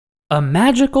A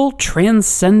magical,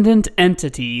 transcendent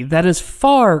entity that is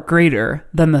far greater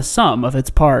than the sum of its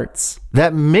parts.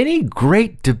 That many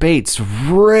great debates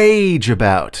rage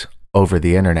about over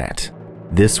the internet.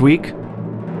 This week,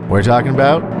 we're talking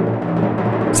about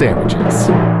sandwiches.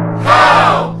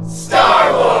 How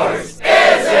Star Wars is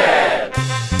it?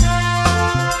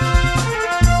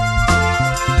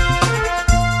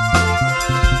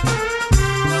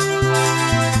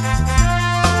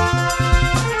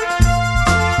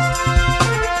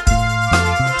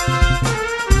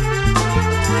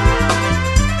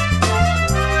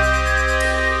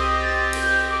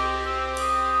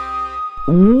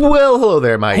 Well, hello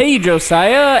there, Mike. Hey,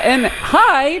 Josiah, and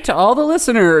hi to all the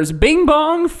listeners. Bing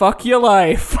bong, fuck your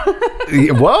life.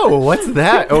 Whoa, what's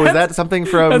that? Oh, is that something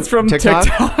from That's from TikTok?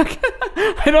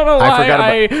 I don't know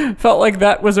why I felt like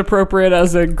that was appropriate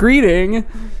as a greeting.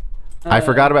 I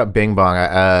forgot about Bing Bong.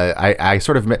 I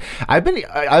sort of, I'm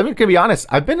gonna be honest.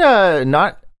 I've been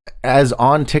not as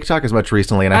on TikTok as much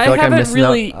recently, and I feel like I'm missing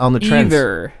really out on the trends.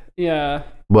 Either. Yeah.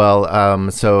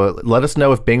 Well, so let us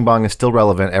know if Bing Bong is still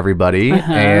relevant, everybody.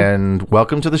 And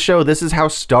welcome to the show. This is How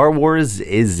Star Wars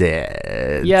Is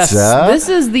It? Yes, this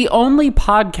is the only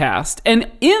podcast,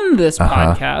 and in this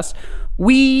podcast,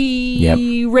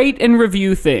 we rate and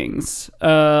review things.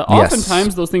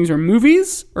 Oftentimes, those things are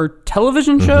movies or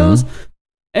television shows,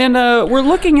 and we're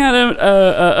looking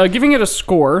at giving it a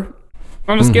score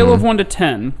on a scale of 1 to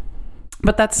 10.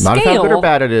 But that scale not how good or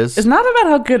bad it is not about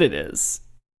how good it is.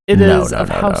 It is of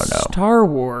how Star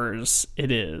Wars it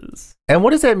is. And what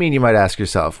does that mean, you might ask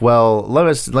yourself? Well,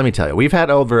 let me tell you. We've had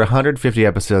over 150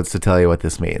 episodes to tell you what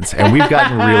this means, and we've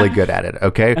gotten really good at it,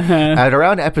 okay? At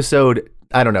around episode,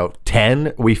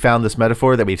 10, we found this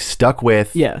metaphor that we've stuck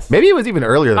with. Yes. Maybe it was even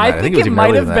earlier than that. I think it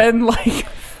might have been like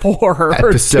 4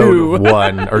 episode or 2.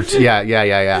 1 or 2.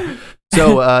 Yeah.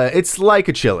 So it's like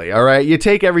a chili, all right? You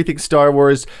take everything Star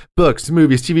Wars, books,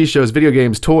 movies, TV shows, video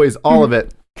games, toys, all of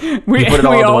it. We put it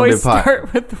all into always one big pot.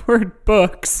 start with the word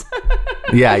books.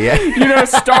 Yeah. You know,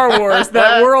 Star Wars,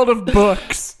 that world of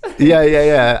books.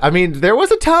 Yeah. I mean, there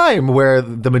was a time where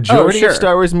the majority of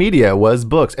Star Wars media was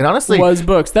books. And honestly... Was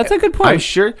books. That's a good point.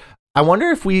 I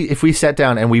wonder if we sat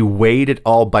down and we weighed it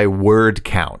all by word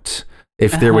count.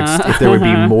 If there would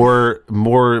be more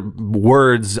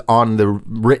words on the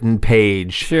written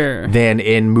page than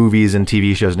in movies and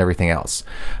TV shows and everything else.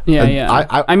 Yeah.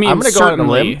 I mean, I'm going to go out on a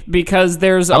limb because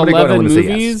there's 11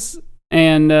 movies,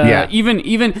 and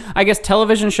even I guess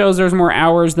television shows there's more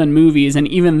hours than movies, and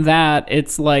even that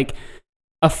it's like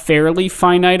a fairly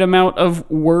finite amount of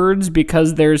words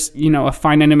because there's a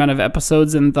finite amount of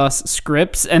episodes and thus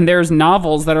scripts, and there's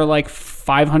novels that are like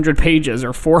 500 pages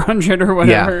or 400 or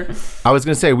whatever. Yeah. I was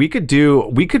gonna say we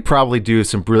could probably do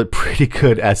some pretty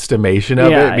good estimation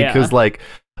of it because like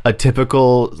a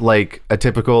typical novel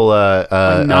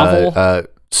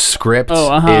script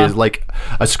is like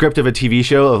a script of a TV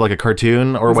show of like a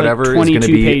cartoon or whatever is going to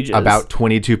be pages. About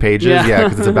 22 pages. Yeah,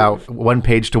 because it's about 1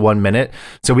 page to 1 minute.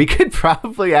 So we could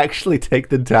probably actually take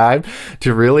the time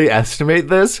to really estimate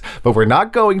this, but we're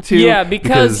not going to. Yeah,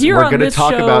 because here we're going to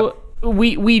talk about.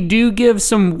 We do give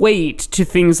some weight to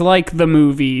things like the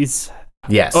movies.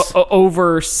 Yes.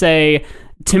 Over, say,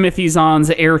 Timothy Zahn's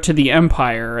Heir to the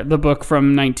Empire, the book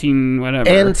from 19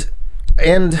 whatever.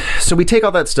 And so we take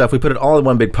all that stuff, we put it all in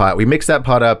one big pot, we mix that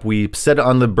pot up, we set it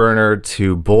on the burner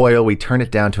to boil, we turn it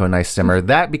down to a nice simmer.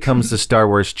 That becomes the Star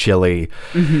Wars chili.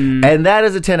 And that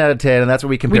is a 10 out of 10, and that's what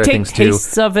we compare things to. We take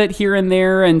tastes of it here and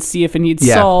there and see if it needs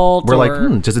salt. We're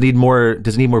like, does it need more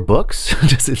books?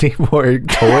 Does it need more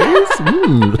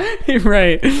toys?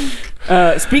 Right.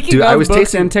 Speaking of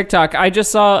books and TikTok, I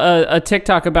just saw a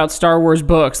TikTok about Star Wars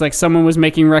books. Like someone was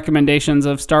making recommendations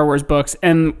of Star Wars books,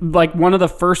 and like one of the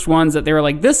first ones that they were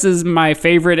like, this is my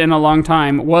favorite in a long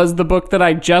time, was the book that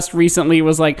I just recently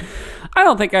was like, I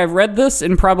don't think I've read this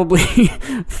in probably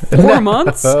 4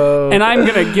 months, and I'm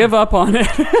gonna give up on it.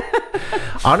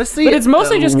 Honestly, but it's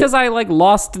mostly just because I like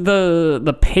lost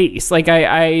the pace. Like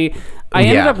I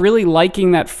ended up really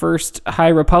liking that first High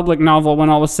Republic novel when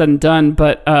all was said and done,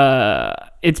 but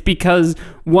it's because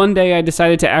one day I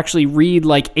decided to actually read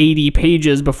like 80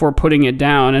 pages before putting it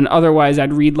down, and otherwise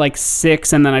I'd read like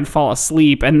 6 and then I'd fall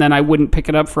asleep, and then I wouldn't pick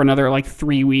it up for another like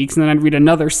 3 weeks, and then I'd read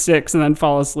another 6 and then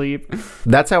fall asleep.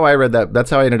 That's how I read that.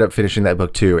 That's how I ended up finishing that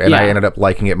book too, and I ended up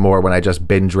liking it more when I just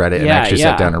binge read it and actually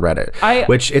sat down and read it.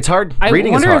 Which it's hard.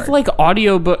 Reading is hard. I wonder if like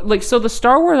audiobook, like so the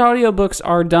Star Wars audiobooks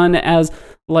are done as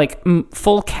like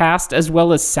full cast as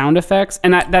well as sound effects,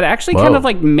 and that actually kind of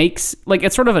like makes like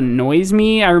it sort of annoys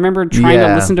me. I remember trying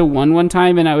to listen to one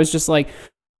time, and I was just like,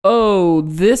 oh,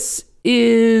 this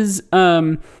is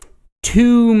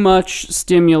too much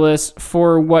stimulus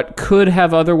for what could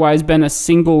have otherwise been a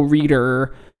single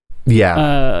reader.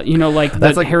 Yeah. Like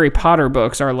the Harry Potter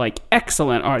books are like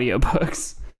excellent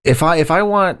audiobooks. If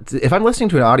I'm listening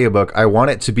to an audiobook, I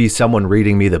want it to be someone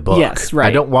reading me the book. Yes, right.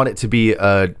 I don't want it to be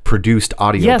a produced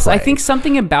audio Yes, play. I think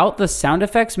something about the sound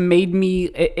effects made me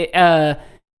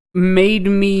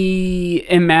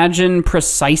imagine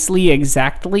precisely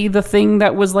exactly the thing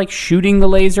that was like shooting the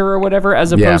laser or whatever,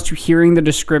 as opposed to hearing the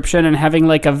description and having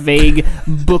like a vague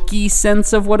booky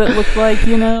sense of what it looked like,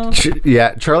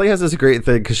 Yeah, Charlie has this great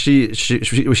thing because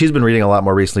she's been reading a lot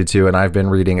more recently too, and I've been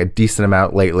reading a decent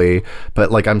amount lately, but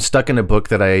like I'm stuck in a book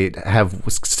that I have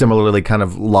similarly kind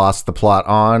of lost the plot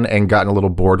on and gotten a little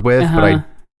bored with, but I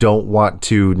don't want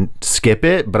to skip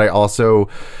it, but I also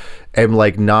am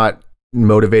like not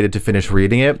motivated to finish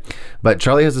reading it. But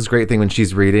Charlie has this great thing when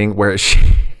she's reading where she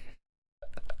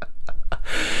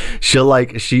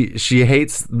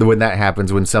hates when that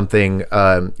happens, when something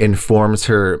informs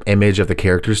her image of the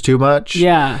characters too much.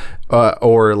 Yeah.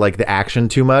 Or like the action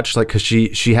too much, like because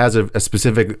she has a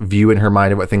specific view in her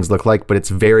mind of what things look like, but it's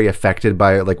very affected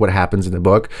by like what happens in the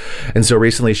book. And so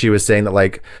recently she was saying that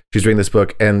like she's reading this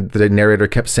book and the narrator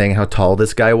kept saying how tall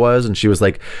this guy was, and she was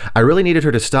like, I really needed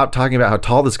her to stop talking about how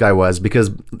tall this guy was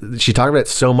because she talked about it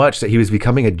so much that he was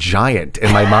becoming a giant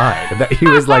in my mind, that he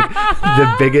was like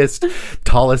the biggest,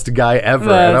 tallest guy ever.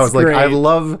 That's and I was like, great. I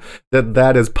love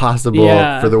that is possible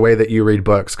for the way that you read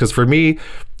books, because for me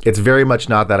it's very much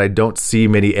not that. I don't see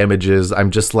many images.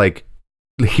 I'm just like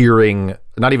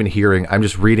not even hearing. I'm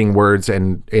just reading words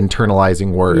and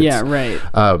internalizing words. Yeah, right.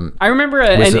 I remember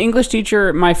an English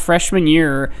teacher my freshman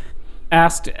year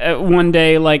asked one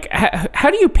day, like,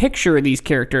 how do you picture these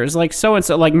characters? Like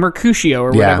so-and-so, like Mercutio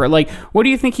or whatever. Like, what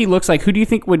do you think he looks like? Who do you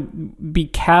think would be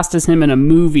cast as him in a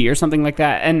movie or something like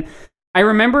that? And I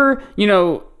remember,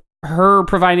 her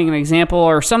providing an example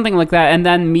or something like that, and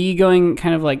then me going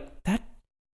kind of like,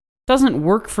 doesn't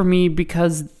work for me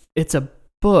because it's a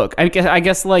book. I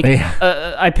guess like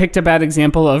I picked a bad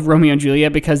example of Romeo and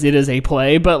Juliet because it is a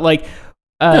play, but like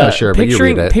sure, but you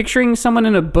read it. Picturing someone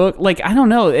in a book, like I don't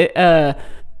know,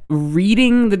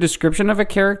 reading the description of a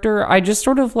character, I just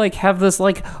sort of like have this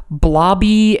like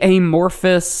blobby,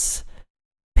 amorphous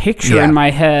picture in my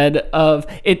head of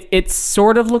it. It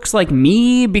sort of looks like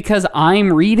me because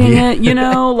I'm reading it,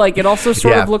 like it also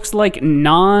sort of looks like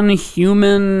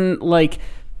non-human, like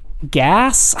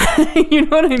gas. You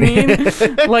know what I mean?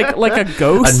 like a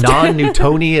ghost, a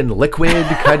non-Newtonian liquid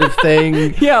kind of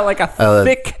thing. Yeah, like a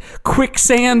thick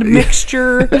quicksand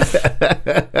mixture.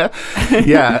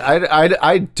 Yeah,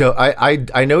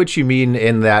 I know what you mean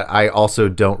in that I also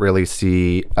don't really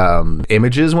see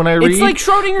images when I read. It's like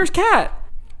Schrodinger's cat.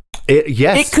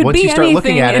 Yes, it could once be you start anything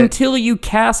looking at until you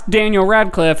cast Daniel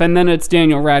Radcliffe, and then it's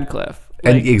Daniel Radcliffe.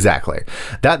 And exactly.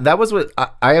 That was what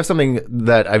I have something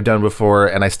that I've done before,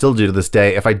 and I still do to this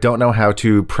day. If I don't know how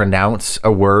to pronounce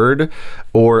a word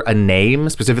or a name,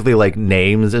 specifically like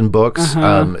names in books,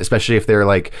 especially if they're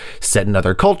like set in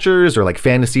other cultures or like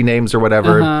fantasy names or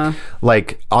whatever,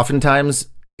 like oftentimes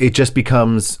it just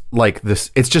becomes like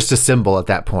this. It's just a symbol at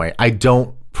that point. I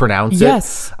don't pronounce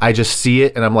it. I just see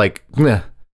it and I'm like, meh.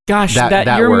 Gosh,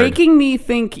 that you're word. Making me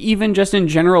think even just in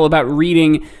general about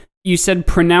reading. You said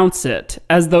pronounce it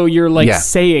as though you're like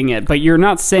saying it, but you're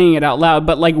not saying it out loud.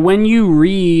 But like when you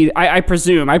read, I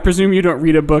presume you don't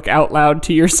read a book out loud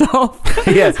to yourself.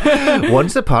 Yes,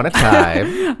 once upon a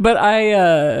time. But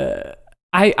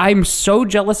I'm so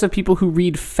jealous of people who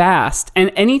read fast.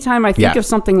 And anytime I think of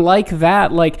something like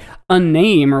that, like a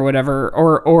name or whatever,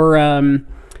 or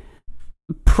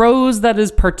prose that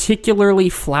is particularly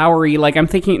flowery, like I'm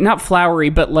thinking not flowery,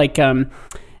 but like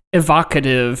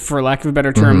evocative, for lack of a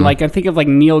better term. Like I think of like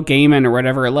Neil Gaiman or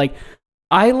whatever. Like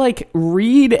I like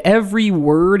read every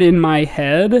word in my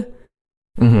head,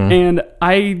 and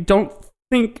I don't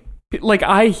think like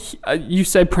you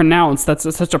said pronounce.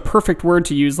 That's such a perfect word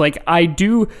to use. Like I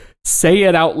do say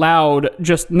it out loud,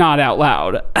 just not out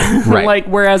loud. Right. Like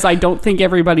whereas I don't think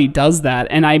everybody does that,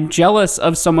 and I'm jealous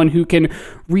of someone who can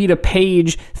read a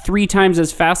page 3 times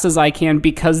as fast as I can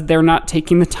because they're not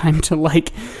taking the time to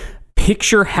like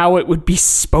picture how it would be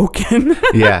spoken.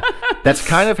 Yeah, that's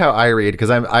kind of how I read,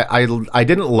 because I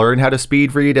didn't learn how to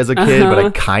speed read as a kid, but I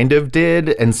kind of did,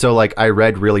 and so like I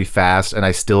read really fast, and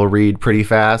I still read pretty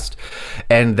fast,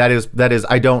 and that is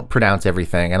I don't pronounce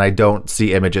everything, and I don't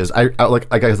see images. I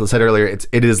like I said earlier,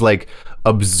 it is like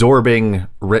absorbing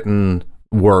written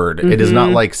word. It is not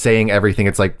like saying everything.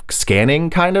 It's like scanning,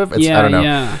 kind of. I don't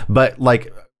know, but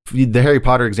like the Harry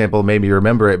Potter example made me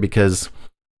remember it because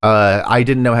I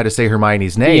didn't know how to say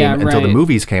Hermione's name until the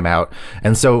movies came out,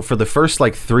 and so for the first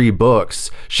like 3 books,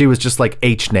 she was just like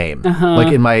H name.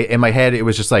 Like in my head, it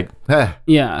was just like,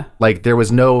 like there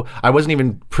was no. I wasn't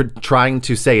even trying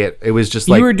to say it. It was just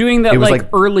like you were doing that like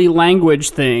early language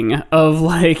thing of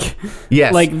like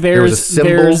like there's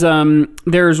the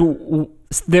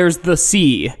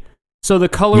C. So the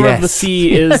color of the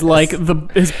sea is like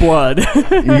is blood.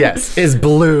 Yes, is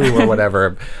blue or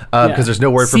whatever. Because there's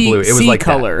no word for blue. It was like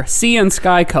color, that. sea and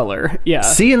sky color. Yeah,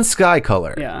 sea and sky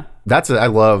color. Yeah, I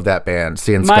love that band.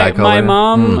 Sea and Sky Color. My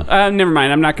mom. Never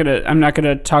mind. I'm not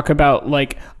gonna talk about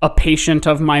like a patient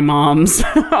of my mom's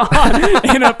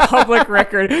in a public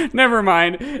record. Never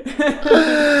mind.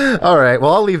 All right.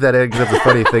 Well, I'll leave that in because that's a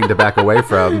funny thing to back away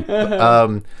from.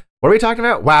 What are we talking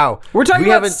about? Wow, we're talking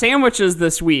about sandwiches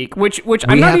this week, which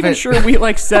I'm not even sure we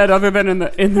like said other than in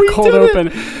the cold open.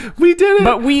 We did it,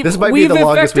 but this might be the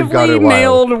longest we've gone in a while.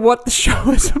 Nailed what the show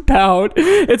is about.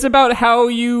 It's about how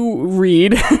you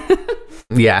read.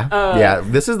 Yeah.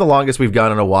 This is the longest we've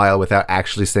gone in a while without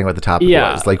actually saying what the topic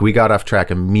was. Like we got off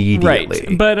track immediately.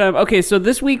 Right. But okay, so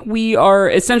this week we are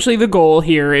essentially the goal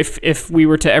here. If we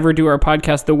were to ever do our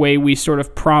podcast the way we sort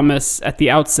of promise at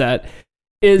the outset,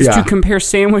 is to compare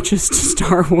sandwiches to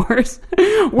Star Wars,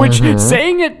 which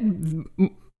saying it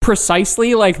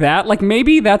precisely like that, like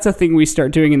maybe that's a thing we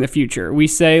start doing in the future. We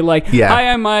say like, hi,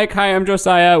 I'm Mike. Hi, I'm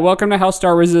Josiah. Welcome to How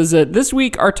Star Wars Is It? This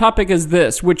week, our topic is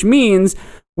this, which means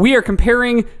we are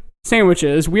comparing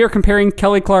sandwiches. We are comparing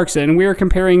Kelly Clarkson. We are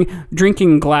comparing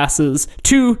drinking glasses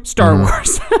to Star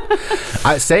Wars.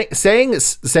 Saying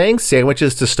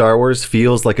sandwiches to Star Wars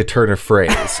feels like a turn of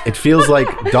phrase. It feels like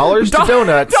dollars to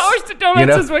donuts. Dollars to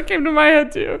donuts is what came to my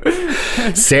head too.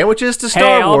 Sandwiches to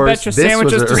Star Wars. I'll bet you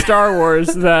sandwiches to Star Wars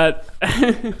that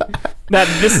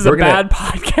this is a bad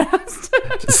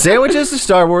podcast. Sandwiches to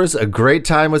Star Wars. A great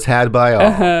time was had by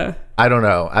all. I don't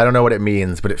know what it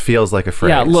means, but it feels like a phrase.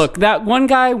 Yeah, look, that one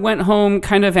guy went home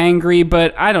kind of angry,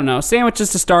 but I don't know.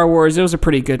 Sandwiches to Star Wars, it was a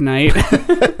pretty good night.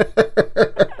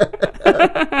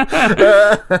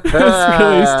 That's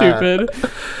really stupid.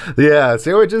 Yeah,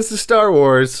 sandwiches to Star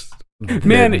Wars.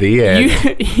 Man, the end.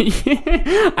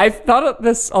 I've thought of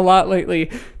this a lot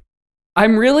lately.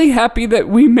 I'm really happy that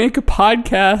we make a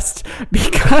podcast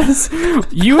because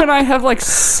you and I have like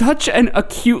such an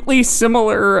acutely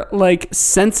similar like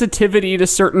sensitivity to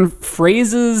certain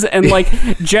phrases and like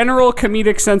general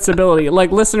comedic sensibility.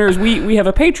 Like listeners, we have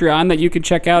a Patreon that you can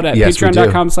check out at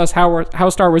patreon.com/How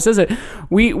Star Wars Is It.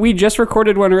 We just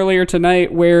recorded one earlier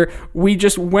tonight where we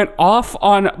just went off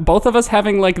on both of us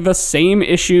having like the same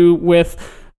issue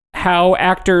with how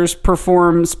actors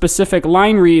perform specific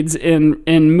line reads in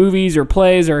movies or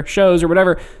plays or shows or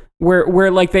whatever, where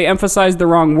like they emphasize the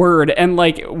wrong word, and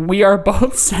like we are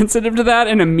both sensitive to that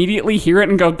and immediately hear it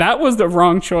and go, that was the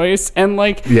wrong choice, and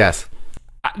like yes,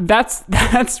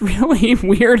 that's really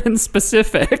weird and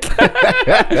specific.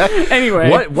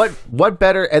 Anyway, what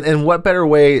better and what better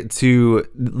way to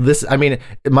this? I mean,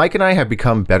 Mike and I have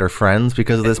become better friends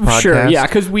because of this podcast. Sure, yeah,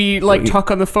 because we talk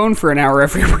on the phone for an hour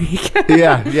every week.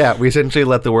 yeah, we essentially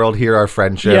let the world hear our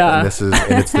friendship, and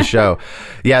it's the show.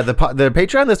 Yeah, the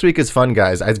Patreon this week is fun,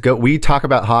 guys. We talk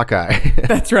about Hawkeye.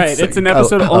 That's right. It's an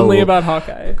episode only about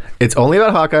Hawkeye. It's only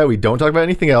about Hawkeye. We don't talk about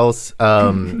anything else.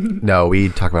 No, we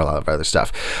talk about a lot of other stuff.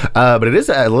 But it is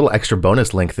a little extra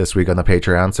bonus link this week on the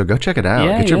Patreon, so go check it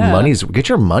out. Get your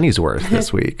money's worth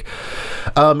this week.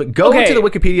 Go to the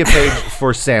Wikipedia page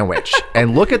for sandwich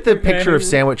and look at the picture of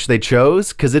sandwich they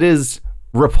chose, because it is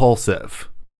repulsive.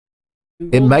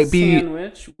 It might be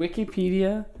sandwich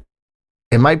Wikipedia.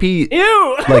 It might be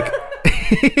ew. Like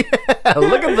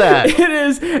look at that.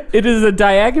 It is a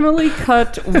diagonally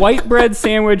cut white bread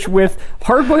sandwich with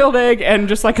hard-boiled egg and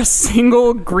just like a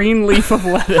single green leaf of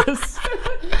lettuce.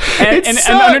 and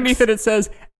underneath it says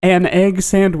an egg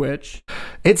sandwich.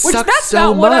 That's not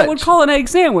so what much. I would call an egg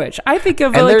sandwich. I think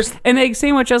of an egg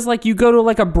sandwich as like you go to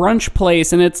like a brunch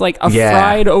place and it's like a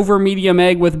fried over medium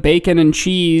egg with bacon and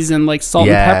cheese and like salt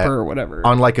and pepper or whatever.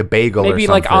 On like a bagel maybe or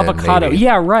something. Like avocado. Maybe.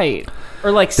 Yeah, right.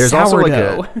 Or like there's sourdough.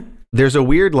 Also like there's a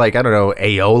weird, like, I don't know,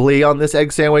 aioli on this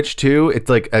egg sandwich, too. It's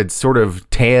like a sort of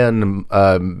tan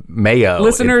mayo.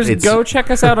 Listeners, go check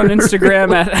us out on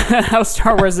Instagram at How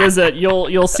Star Wars Is It.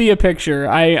 You'll see a picture.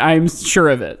 I'm sure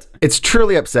of it. It's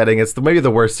truly upsetting. It's maybe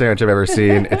the worst sandwich I've ever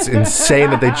seen. It's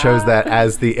insane that they chose that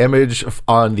as the image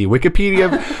on the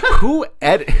Wikipedia.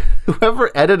 Whoever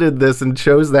edited this and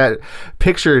chose that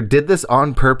picture did this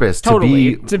on purpose to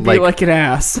be like an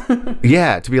ass.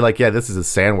 Yeah, to be like, this is a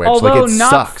sandwich. Although like it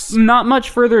sucks. Not much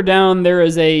further down, there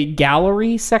is a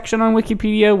gallery section on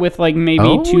Wikipedia with like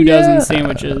maybe 2 dozen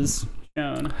sandwiches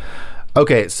shown.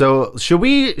 Okay, so should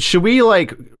we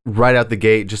like right out the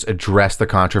gate just address the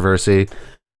controversy?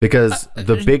 Because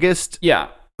the biggest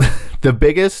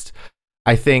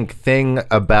I think thing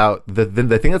about the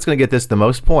thing that's going to get this the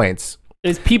most points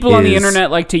is people on the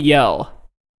internet like to yell.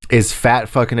 Is fat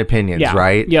fucking opinions,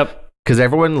 right? Yep. Because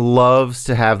everyone loves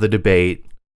to have the debate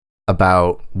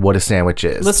about what a sandwich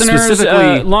is. Listeners,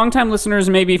 longtime listeners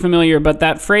may be familiar, but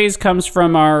that phrase comes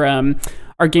from our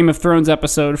Game of Thrones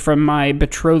episode from my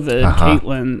betrothed,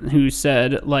 Caitlin, who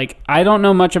said, like, I don't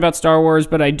know much about Star Wars,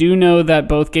 but I do know that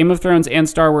both Game of Thrones and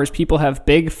Star Wars people have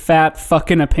big, fat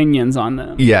fucking opinions on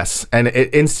them. Yes, and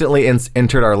it instantly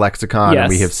entered our lexicon, and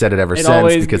we have said it ever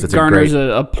since because it's garners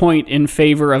a point in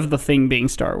favor of the thing being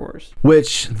Star Wars.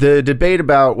 Which, the debate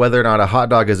about whether or not a hot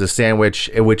dog is a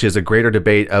sandwich, which is a greater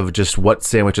debate of just what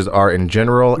sandwiches are in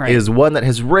general, is one that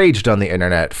has raged on the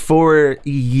internet for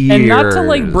years. And not to,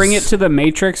 like, bring it to the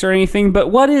Matrix or anything, but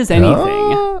what is anything?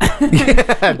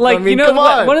 Yeah, like, I mean,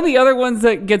 one of the other ones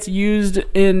that gets used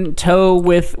in tow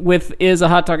with is a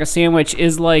hot dog a sandwich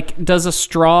is like, does a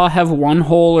straw have one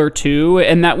hole or two?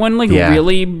 And that one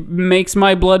really makes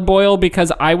my blood boil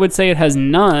because I would say it has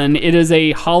none. It is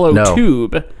a hollow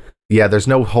tube. Yeah, there's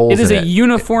no holes. It is a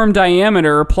uniform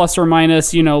diameter, plus or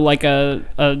minus, like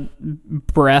a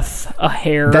breath, a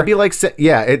hair. That'd be like,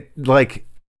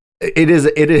 it is.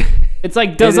 It's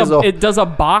like, does a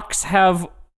box have,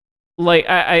 like,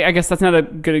 I guess that's not a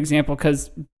good example because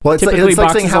typically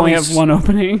boxes only have one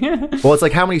opening. Well, it's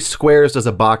like, how many squares does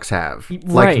a box have?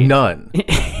 Like, none.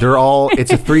 They're all,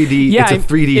 it's a 3D, it's a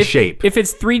 3D shape. If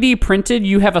it's 3D printed,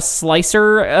 you have a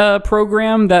slicer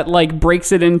program that, like,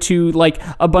 breaks it into, like,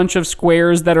 a bunch of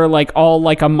squares that are, like, all,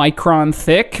 like, a micron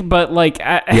thick, but, like...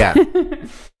 Yeah.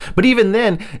 But even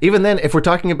then, if we're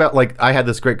talking about, like, I had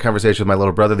this great conversation with my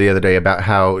little brother the other day about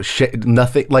how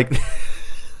nothing, like...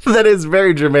 That is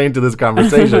very germane to this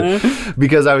conversation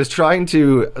because I was trying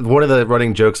to, one of the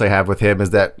running jokes I have with him is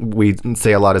that we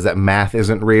say a lot is that math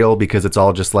isn't real because it's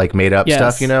all just like made up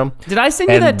stuff, Did I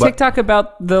send you that TikTok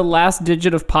about the last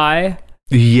digit of pi?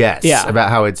 Yes. Yeah.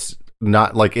 About how it's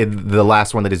not like the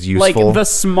last one that is useful. Like the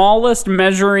smallest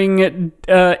measuring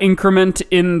increment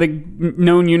in the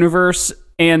known universe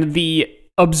and the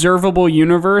observable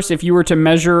universe, if you were to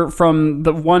measure from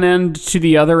the one end to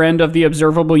the other end of the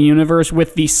observable universe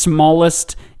with the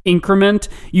smallest increment,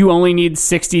 you only need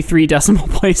 63 decimal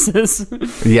places.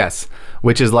 Yes,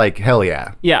 which is like, hell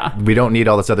yeah. Yeah. We don't need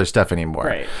all this other stuff anymore.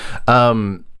 Right.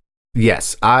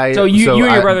 Yes, So you and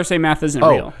your brother say math isn't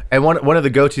real. And one of the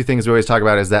go-to things we always talk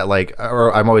about is that, like,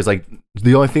 or I'm always like,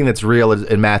 the only thing that's real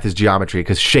in math is geometry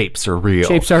because shapes are real.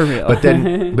 Shapes are real. But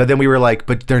then we were like,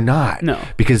 but they're not. No.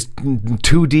 Because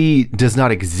 2D does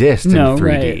not exist in 3D.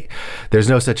 Right. There's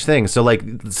no such thing. So, like,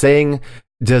 saying,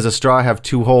 does a straw have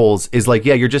two holes is like,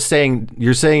 yeah, you're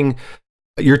talking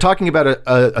about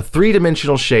a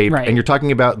three-dimensional shape, and you're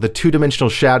talking about the two-dimensional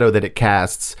shadow that it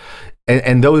casts.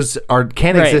 And those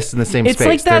can't exist in the same space. It's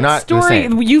like that They're not story. The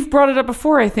same. You've brought it up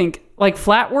before, I think, like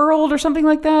Flat World or something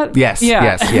like that. Yes.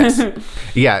 Yeah.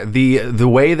 The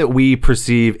way that we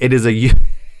perceive it is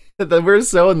we're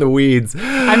so in the weeds.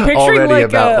 I'm picturing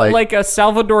like a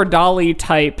Salvador Dali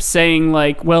type saying,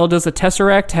 like, well, does a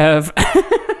tesseract have?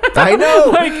 I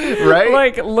know, right?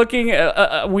 Like looking,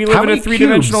 we live in a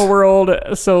three-dimensional world,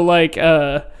 so like.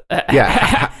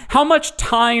 How much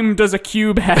time does a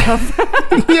cube have?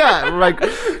 Yeah, like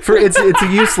it's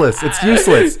useless. It's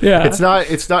useless. Yeah. It's not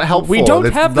helpful. We don't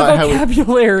have the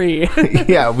vocabulary.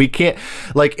 Yeah, we can't.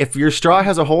 Like, if your straw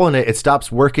has a hole in it, it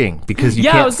stops working because you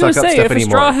can't suck up stuff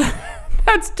anymore.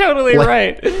 That's totally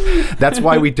right. That's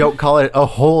why we don't call it a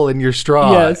hole in your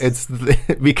straw. Yes. It's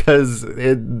because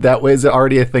that was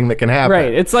already a thing that can happen.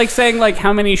 Right. It's like saying, like,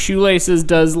 how many shoelaces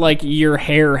does, like, your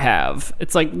hair have?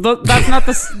 It's like, that's not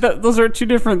those are two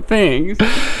different things.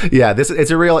 Yeah, it's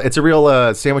a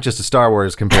real sandwiches to Star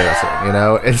Wars comparison,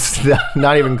 It's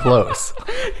not even close.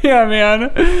 Yeah,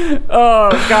 man.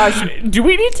 Oh, gosh. Do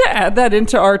we need to add that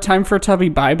into our Time for Tubby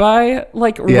Bye-Bye,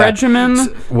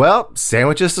 regimen? Well,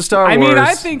 sandwiches to Star Wars.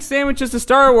 I think sandwiches to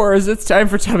Star Wars, it's time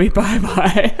for Tubby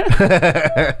Bye-Bye.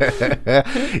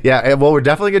 Yeah, well, we're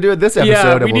definitely going to do it this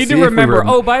episode. Yeah, we need to remember.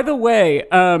 Oh, by the way,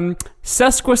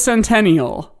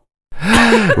 sesquicentennial.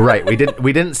 Right, we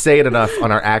didn't say it enough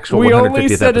on our actual 150th episode. We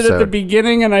only said it at the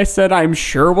beginning, and I said, I'm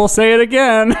sure we'll say it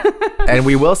again. And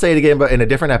we will say it again, but in a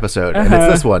different episode. And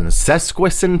it's this one,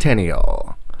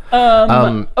 sesquicentennial.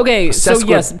 Okay, so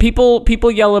yes, people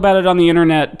yell about it on the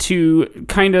internet to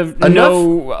kind of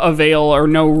no avail or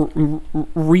no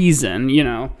reason,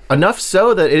 Enough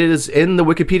so that it is in the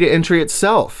Wikipedia entry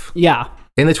itself. Yeah.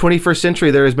 In the 21st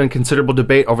century, there has been considerable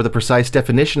debate over the precise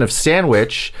definition of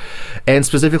sandwich, and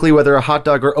specifically whether a hot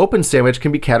dog or open sandwich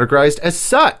can be categorized as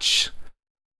such.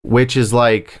 Which is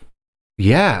like,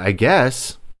 yeah, I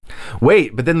guess.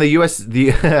 Wait, but then the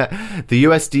USDA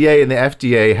and the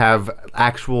FDA have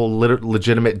actual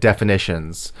legitimate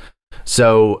definitions.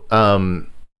 So,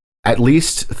 at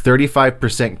least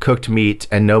 35% cooked meat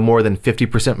and no more than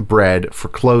 50% bread for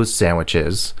closed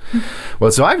sandwiches.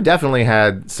 Well, so I've definitely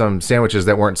had some sandwiches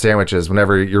that weren't sandwiches.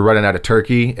 Whenever you're running out of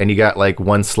turkey and you got like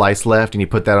one slice left and you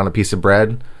put that on a piece of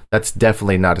bread, that's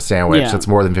definitely not a sandwich. That's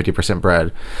more than 50%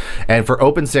 bread. And for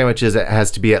open sandwiches, it has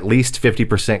to be at least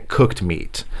 50% cooked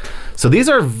meat. So these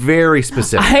are very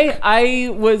specific.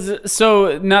 I was,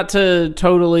 so not to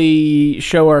totally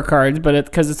show our cards, but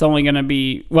because it's only going to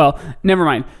be, well, never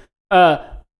mind.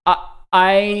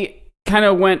 I kind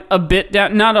of went a bit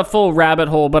down, not a full rabbit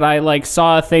hole, but I like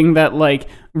saw a thing that like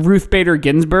Ruth Bader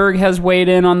Ginsburg has weighed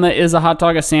in on the is a hot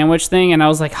dog a sandwich thing, and I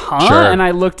was like, huh? Sure. And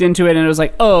I looked into it and it was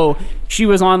like, oh, she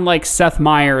was on like Seth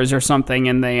Meyers or something,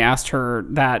 and they asked her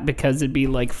that because it'd be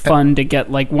like fun to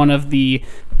get like one of the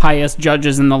highest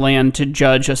judges in the land to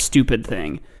judge a stupid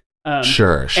thing.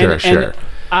 Sure. And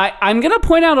I'm gonna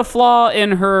point out a flaw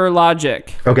in her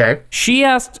logic. Okay. She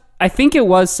asked, I think it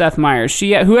was Seth Meyers.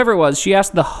 Whoever it was, she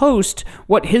asked the host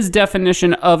what his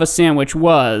definition of a sandwich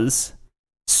was,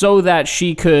 so that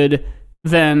she could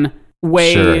then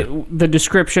weigh the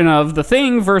description of the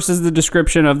thing versus the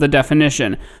description of the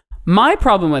definition. My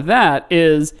problem with that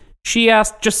is she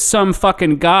asked just some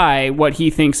fucking guy what he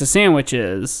thinks a sandwich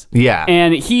is. Yeah.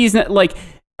 And he's like,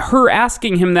 her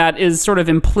asking him that is sort of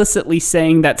implicitly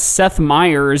saying that Seth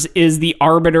Meyers is the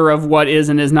arbiter of what is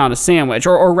and is not a sandwich,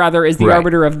 or rather is the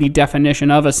arbiter of the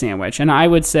definition of a sandwich. And I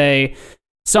would say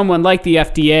someone like the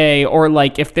FDA, or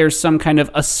like if there's some kind of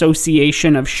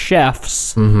association of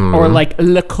chefs, or like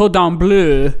Le Cordon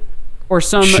Bleu, or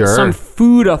some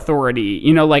food authority,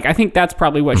 you know, like I think that's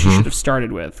probably what she should have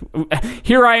started with.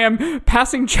 Here I am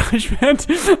passing judgment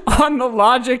on the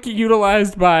logic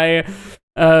utilized by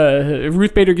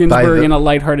Ruth Bader Ginsburg in a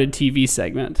lighthearted TV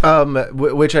segment,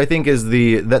 which I think is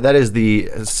that is the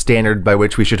standard by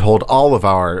which we should hold all of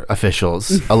our officials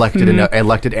elected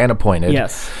and appointed.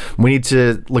 Yes, we need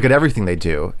to look at everything they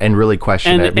do and really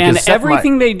question it. And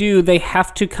everything they do, they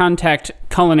have to contact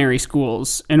culinary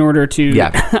schools in order to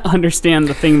understand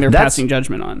the thing they're passing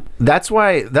judgment on. That's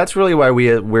really why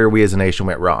we as a nation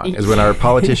went wrong, is when our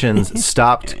politicians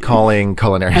stopped calling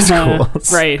culinary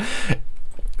schools. Right.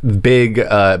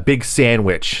 Big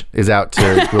Sandwich is out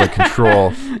to really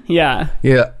control. Yeah.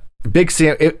 Big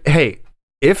Hey,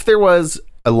 if there was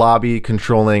a lobby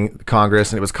controlling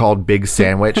Congress and it was called Big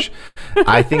Sandwich,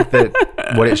 I think that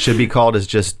what it should be called is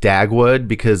just Dagwood,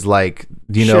 because like,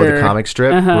 do you know the comic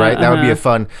strip, right? That would be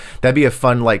a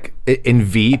fun like in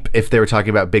Veep, if they were talking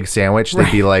about Big Sandwich,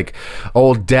 they'd be like,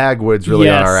 old Dagwood's really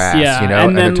on our ass, you know?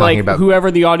 And then like about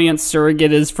whoever the audience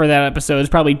surrogate is for that episode is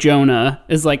probably Jonah,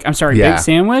 is like, I'm sorry, Big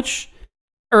Sandwich?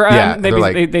 Or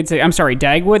they'd say, I'm sorry,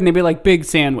 Dagwood, and they'd be like, Big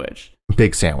Sandwich.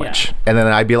 Big Sandwich. And then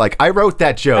I'd be like, I wrote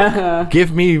that joke.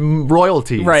 Give me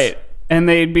royalties. Right. And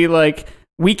they'd be like,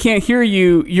 we can't hear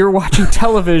you. You're watching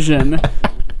television.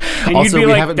 And also, you'd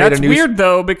be like, that's weird,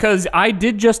 though, because I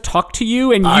did just talk to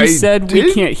you, and you said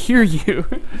we can't hear you.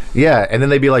 Yeah, and then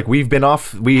they'd be like, we've been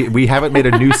off. We haven't made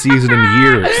a new season in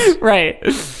years. Right.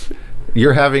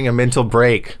 You're having a mental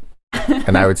break.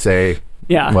 And I would say,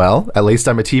 well, at least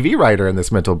I'm a TV writer in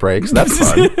this mental break, so that's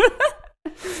fun.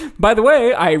 By the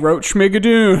way, I wrote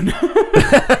Schmigadoon.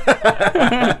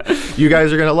 You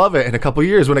guys are going to love it in a couple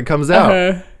years when it comes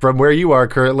out from where you are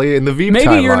currently in the Veep timeline.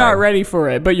 Maybe you're not ready for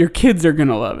it, but your kids are going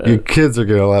to love it. Your kids are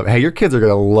going to love it. Hey, your kids are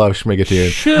going to love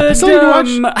Schmigadoon.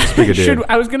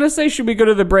 I was going to say, should we go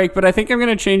to the break, but I think I'm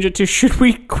going to change it to, should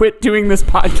we quit doing this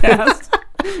podcast?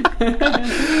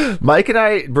 Mike and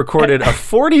I recorded a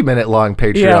 40-minute long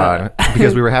Patreon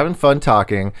because we were having fun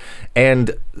talking, and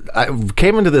I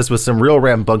came into this with some real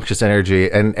rambunctious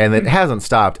energy, and it hasn't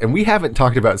stopped, and we haven't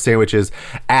talked about sandwiches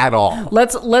at all.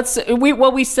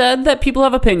 We said that people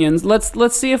have opinions.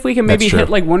 Let's see if we can maybe hit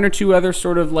like one or two other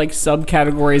sort of like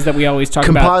subcategories that we always talk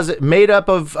about. Made up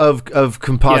of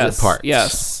composite parts.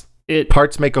 Yes.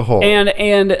 Parts make a whole. And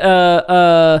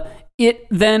it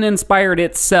then inspired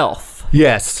itself.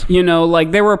 Yes. You know,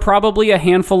 like there were probably a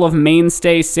handful of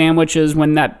mainstay sandwiches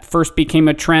when that first became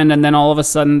a trend, and then all of a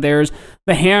sudden there's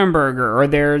the hamburger, or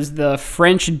there's the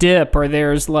French dip, or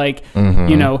there's like,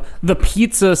 you know, the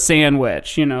pizza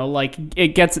sandwich, you know, like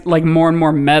it gets like more and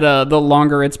more meta the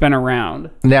longer it's been around.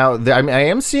 Now, I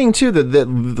am seeing too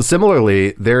that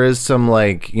similarly there is some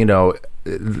like, you know,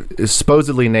 is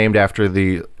supposedly named after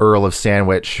the Earl of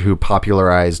Sandwich, who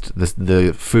popularized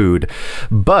the food.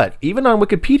 But even on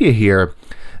Wikipedia here,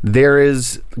 there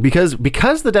is, because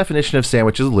the definition of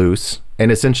sandwich is loose,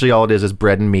 and essentially all it is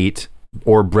bread and meat,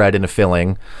 or bread in a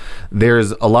filling.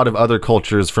 There's a lot of other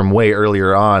cultures from way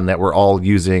earlier on that were all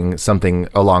using something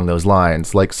along those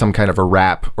lines, like some kind of a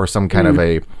wrap or some kind of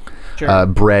a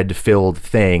bread-filled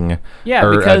thing,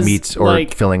 or a meat or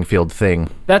like, filling-filled thing.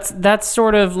 That's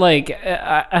sort of like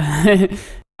I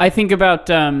think about.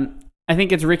 I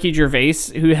think it's Ricky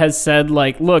Gervais who has said,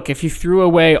 like, look, if you threw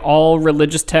away all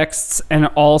religious texts and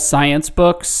all science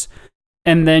books,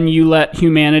 and then you let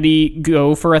humanity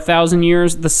go for 1,000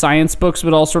 years, the science books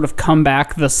would all sort of come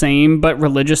back the same, but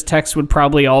religious texts would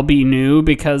probably all be new,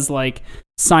 because like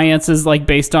science is like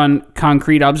based on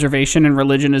concrete observation and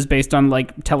religion is based on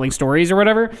like telling stories or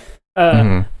whatever.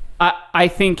 I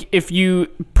think if you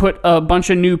put a bunch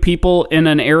of new people in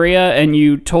an area and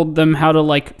you told them how to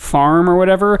like farm or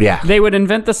whatever, they would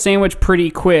invent the sandwich pretty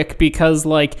quick, because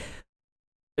like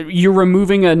you're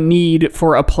removing a need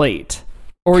for a plate.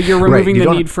 Or you're removing the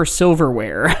need for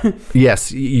silverware. Yes,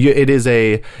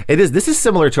 this is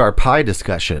similar to our pie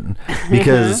discussion,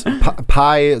 because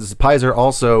pies are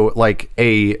also like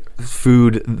a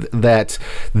food that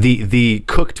the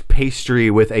cooked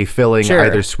pastry with a filling,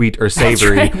 either sweet or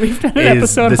savory. That's right. We've done an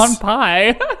episode on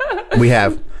pie. We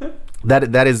have.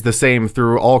 That is the same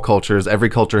through all cultures. Every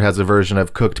culture has a version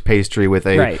of cooked pastry with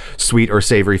a sweet or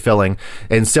savory filling.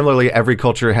 And similarly, every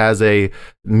culture has a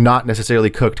not necessarily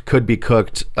cooked, could be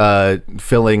cooked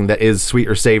filling that is sweet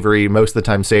or savory, most of the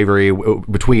time savory,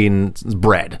 between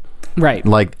bread. Right.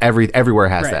 Like everywhere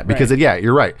has that. Because,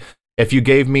 you're right. If you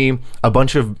gave me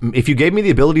the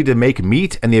ability to make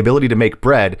meat and the ability to make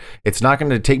bread, it's not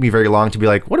going to take me very long to be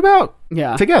like, what about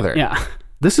together? Yeah.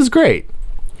 This is great.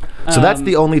 So that's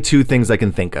the only two things I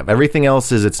can think of. Everything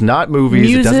else is, it's not movies.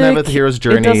 Music, it doesn't have a hero's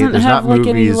journey. There's not like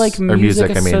movies any like music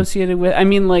associated with. I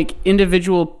mean, like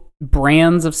individual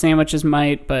brands of sandwiches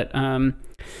might, but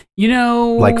you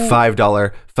know, like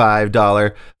 $5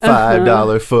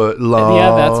 foot long.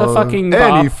 Yeah, that's a fucking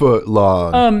bop. Any foot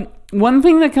long. One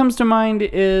thing that comes to mind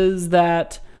is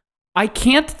that I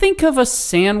can't think of a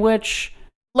sandwich.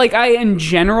 Like, I in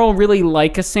general really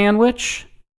like a sandwich.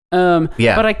 But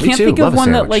I can't think of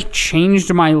one that like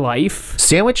changed my life.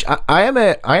 Sandwich. I am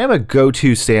a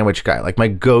go-to sandwich guy. Like my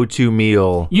go-to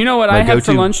meal. You know what I had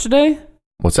for lunch today?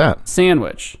 What's that?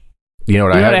 Sandwich. You know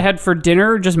what I had for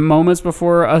dinner just moments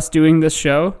before us doing this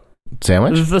show?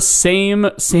 Sandwich? The same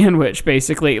sandwich,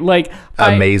 basically. Like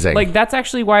amazing. Like that's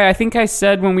actually why I think I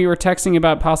said when we were texting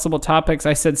about possible topics,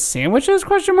 I said sandwiches ?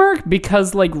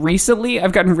 Because like recently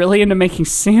I've gotten really into making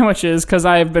sandwiches because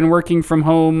I've been working from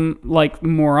home like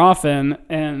more often,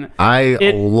 and I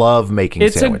love making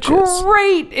sandwiches. It's a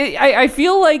great. I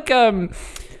feel like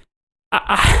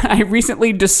I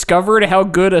recently discovered how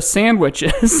good a sandwich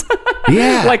is.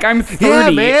 Yeah. Like I'm 30. Yeah,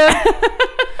 man.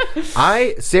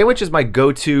 Sandwich is my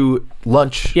go-to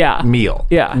lunch meal.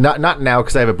 Yeah. Not now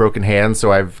because I have a broken hand,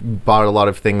 so I've bought a lot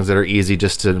of things that are easy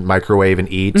just to microwave and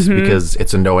eat because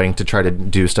it's annoying to try to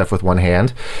do stuff with one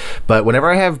hand. But whenever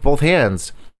I have both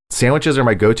hands, sandwiches are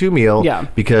my go-to meal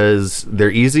because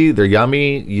they're easy, they're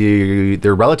yummy,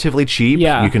 they're relatively cheap.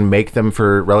 Yeah. You can make them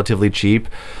for relatively cheap.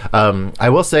 I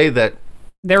will say that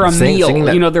they're a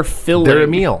meal. You know, they're filling. They're a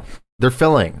meal. They're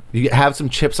filling. You have some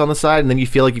chips on the side, and then you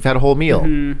feel like you've had a whole meal.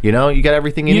 You know, you got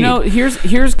everything you need. You know,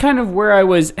 here's kind of where I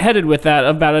was headed with that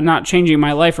about it not changing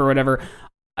my life or whatever.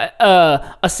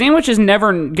 A sandwich is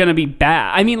never going to be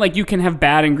bad. I mean, like, you can have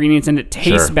bad ingredients and it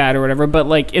tastes bad or whatever, but,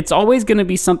 like, it's always going to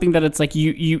be something that it's like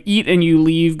you eat and you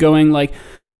leave going, like,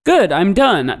 good, I'm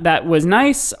done. That was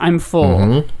nice. I'm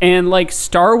full. And, like,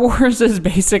 Star Wars is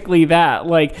basically that.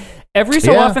 Like, every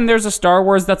so often there's a Star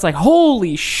Wars that's like,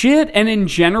 holy shit. And in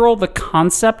general, the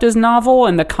concept is novel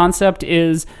and the concept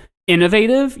is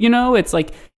innovative. You know, it's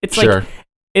like if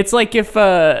like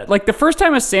the first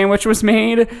time a sandwich was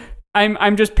made,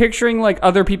 I'm just picturing like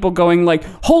other people going like,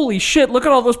 holy shit, look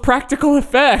at all those practical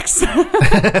effects.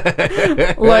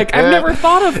 Like, I've never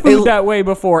thought of food that way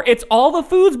before. It's all the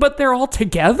foods, but they're all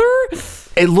together.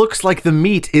 It looks like the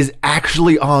meat is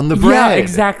actually on the bread. Yeah,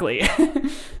 exactly.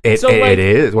 It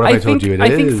is. What have I told you it is?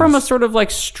 I think from a sort of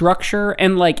like structure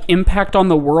and like impact on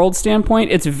the world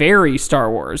standpoint, it's very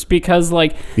Star Wars because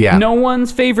like no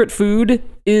one's favorite food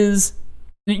is,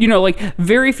 you know, like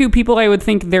very few people I would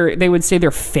think they would say their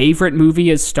favorite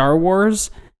movie is Star Wars.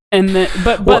 And then,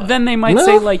 but then they might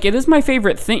say like, it is my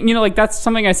favorite thing. You know, like that's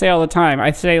something I say all the time.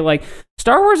 I say like,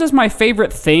 Star Wars is my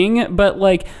favorite thing, but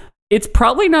like, It's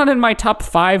probably not in my top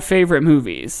 5 favorite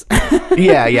movies.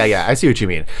 Yeah. I see what you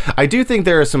mean. I do think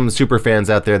there are some super fans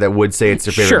out there that would say it's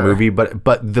their favorite movie,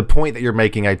 but the point that you're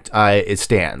making, it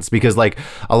stands, because like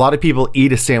a lot of people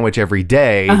eat a sandwich every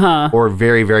day or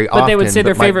very, very often. But they would say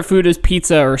their favorite food is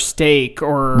pizza or steak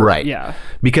or yeah,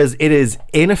 because it is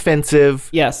inoffensive.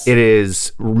 Yes, it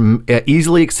is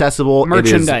easily accessible.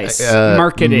 Merchandise, it is,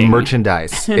 marketing,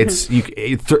 merchandise. It's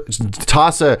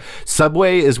toss a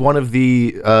Subway is one of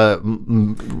the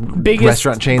biggest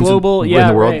restaurant chains global, in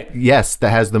the world. Right. Yes,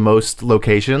 that has the most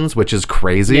locations, which is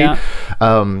crazy. Yeah.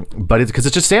 But it's because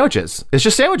it's just sandwiches. It's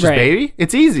just sandwiches, baby.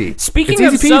 It's easy. Speaking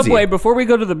of Subway, before we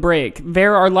go to the break,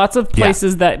 there are lots of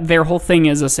places that their whole thing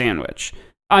is a sandwich.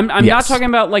 I'm not talking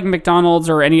about like McDonald's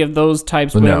or any of those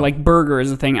types where like burger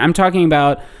is a thing. I'm talking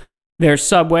about there's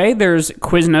Subway, there's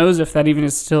Quiznos, if that even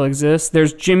still exists.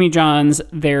 There's Jimmy John's,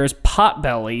 there's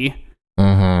Potbelly.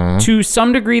 Mm-hmm. To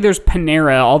some degree, there's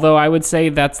Panera, although I would say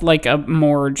that's like a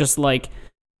more just like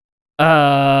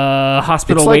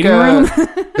hospital waiting room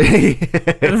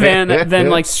than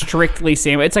like strictly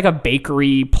sandwich. It's like a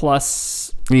bakery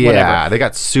plus whatever. They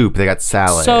got soup, they got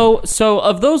salad. So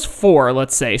of those 4,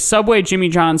 let's say Subway, Jimmy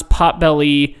John's,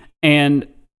 Potbelly, and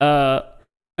I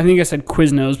think I said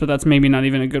Quiznos, but that's maybe not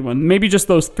even a good one. Maybe just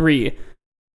those 3.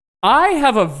 I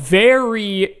have a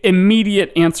very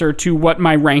immediate answer to what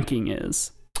my ranking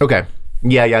is. Okay.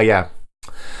 Yeah.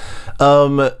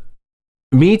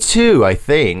 Me too, I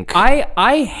think.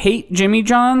 I hate Jimmy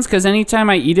John's because anytime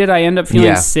I eat it, I end up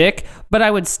feeling sick, but I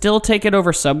would still take it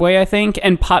over Subway, I think.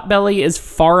 And Potbelly is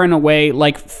far and away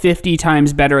like 50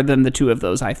 times better than the 2 of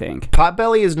those, I think.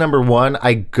 Potbelly is number 1.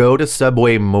 I go to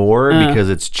Subway more because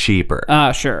it's cheaper.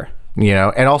 Sure. You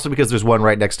know, and also because there's one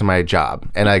right next to my job,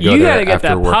 and I go there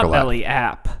after work a lot. You gotta get that Potbelly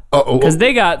app because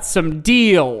they got some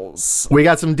deals. We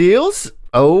got some deals.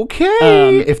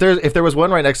 Okay. If there was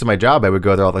one right next to my job, I would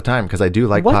go there all the time because I do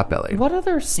like Potbelly. What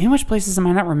other sandwich places am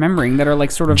I not remembering that are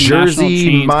like sort of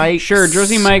Jersey Mike's? Sure,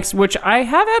 Jersey Mike's, which I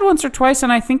have had once or twice,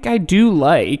 and I think I do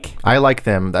like. I like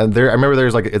them. I remember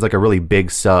it's like a really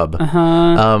big sub.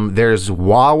 There's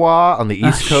Wawa on the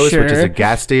East Coast, which is a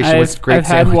gas station with great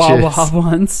sandwiches. I've had Wawa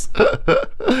once.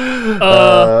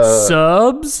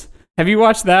 Subs. Have you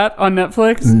watched that on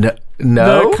Netflix?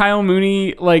 No. The Kyle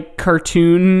Mooney like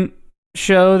cartoon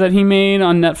show that he made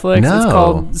on Netflix. No. It's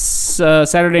called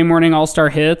Saturday Morning All-Star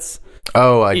Hits.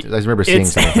 Oh, I remember seeing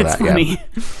something for that. Funny.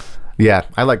 Yeah,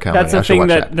 I like Kyle That's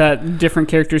Mooney. a thing that different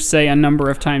characters say a number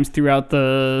of times throughout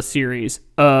the series.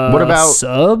 What about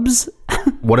Subs?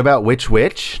 What about Which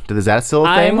Witch? Is that still a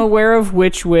thing? I'm aware of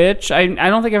Which Witch. I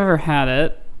don't think I've ever had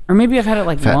it. Or maybe I've had it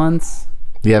like once.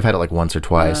 Yeah, I've had it like once or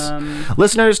twice.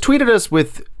 Listeners, tweet at us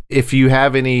with if you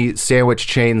have any sandwich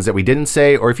chains that we didn't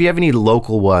say, or if you have any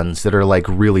local ones that are like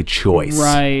really choice.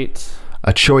 Right.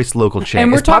 A choice local chain.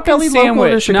 And we're talking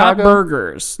sandwich, not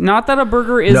burgers. Not that a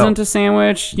burger isn't a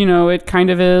sandwich. You know, it kind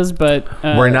of is, but...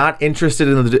 we're not interested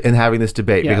in having this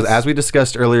debate because as we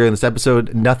discussed earlier in this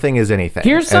episode, nothing is anything.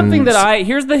 Here's something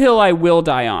here's the hill I will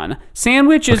die on.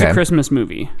 Sandwich is a Christmas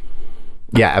movie.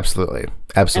 Yeah, absolutely.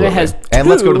 And it has two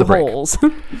let's go to the break. Holes.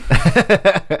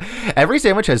 Every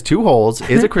sandwich has 2 holes,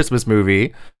 is a Christmas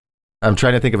movie. I'm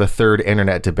trying to think of a third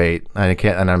internet debate,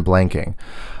 and I'm blanking.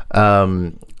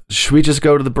 Should we just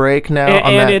go to the break now?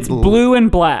 And it's blue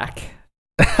and black.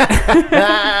 And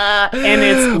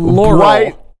it's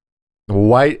Laurel.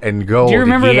 White and gold. Do you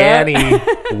remember Yanny.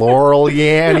 that? Laurel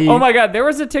Yanny. Oh my God. There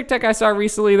was a TikTok I saw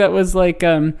recently that was like,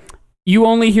 you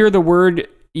only hear the word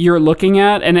you're looking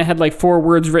at, and it had like 4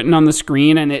 words written on the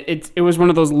screen, and it was one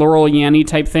of those Laurel Yanny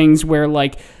type things where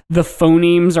like the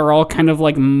phonemes are all kind of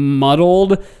like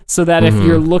muddled, so that if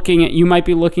you're looking at, you might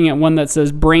be looking at one that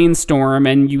says brainstorm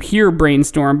and you hear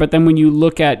brainstorm, but then when you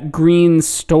look at green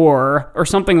store or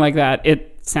something like that,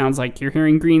 it sounds like you're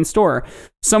hearing green store.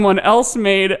 Someone else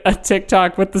made a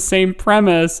TikTok with the same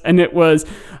premise, and it was,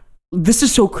 this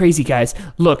is so crazy, guys.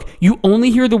 Look, you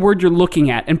only hear the word you're looking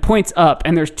at, and points up,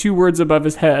 and there's 2 words above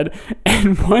his head.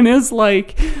 And one is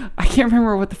like, I can't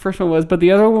remember what the first one was, but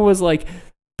the other one was like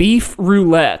beef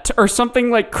roulette or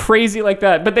something like crazy like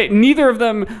that. But neither of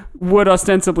them would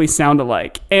ostensibly sound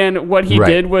alike. And what he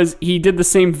did was he did the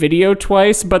same video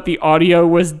twice, but the audio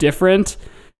was different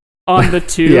on the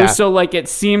 2. So like it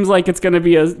seems like it's going to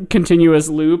be a continuous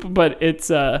loop, but it's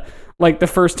like the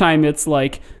first time it's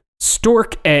like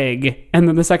stork egg, and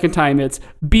then the second time it's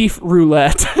beef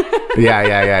roulette.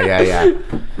 Yeah.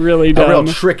 Really dumb.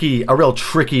 A real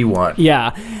tricky one.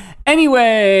 Yeah.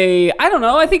 Anyway, I don't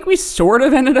know. I think we sort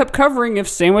of ended up covering if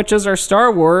sandwiches are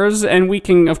Star Wars, and we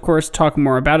can, of course, talk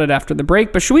more about it after the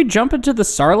break. But should we jump into the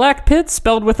Sarlacc pit,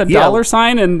 spelled with a dollar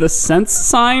sign and the cents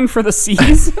sign for the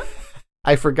C's?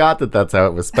 I forgot that that's how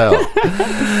it was spelled.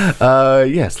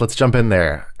 Yes, let's jump in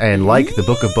there. And like the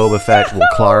Book of Boba Fett, we'll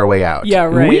claw our way out. Yeah,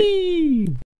 right.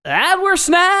 And we're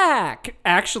snack.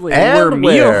 Actually, and we're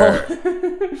meal.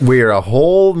 We're a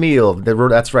whole meal.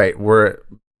 That's right.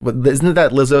 Isn't it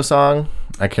that Lizzo song?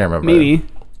 I can't remember. Maybe.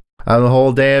 I'm a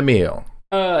whole damn meal.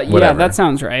 Yeah, that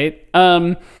sounds right.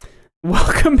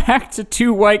 Welcome back to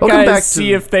Two White Guys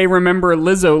see if they remember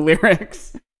Lizzo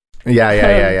lyrics.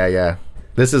 Yeah.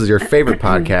 This is your favorite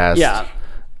podcast. Yeah.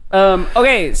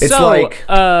 Okay, it's so like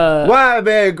why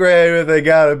be great if they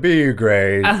gotta be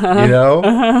great? You know?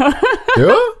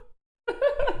 Yeah?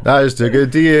 I just took a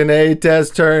DNA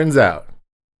test, turns out.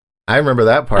 I remember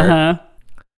that part.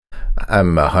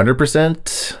 I'm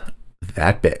 100%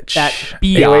 that bitch. That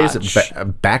biatch.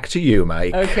 Anyways, back to you,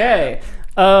 Mike. Okay.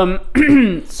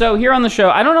 So here on the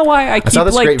show, I don't know why I keep saw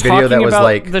this like great video talking that was about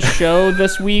like the show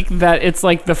this week that it's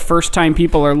like the first time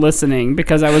people are listening,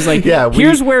 because I was like,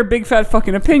 here's where Big Fat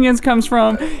Fucking Opinions comes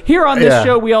from. Here on this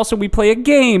show, we play a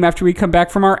game after we come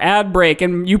back from our ad break,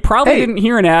 and you probably didn't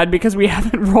hear an ad because we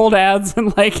haven't rolled ads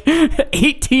in like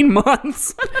 18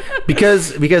 months.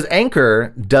 because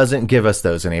Anchor doesn't give us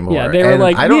those anymore. Yeah, they were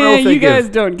like, I don't know if you guys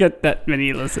don't get that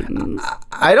many listens.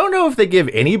 I don't know if they give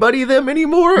anybody them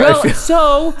anymore. Well,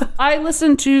 so I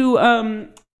listened to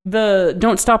the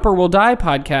Don't Stop or We'll Die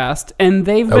podcast, and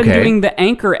they've been doing the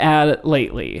Anchor ad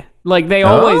lately. Like they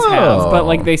always have, but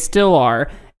like they still are.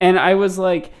 And I was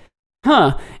like,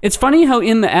 it's funny how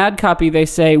in the ad copy they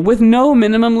say, with no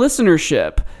minimum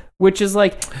listenership, which is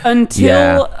like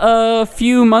until a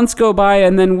few months go by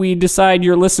and then we decide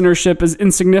your listenership is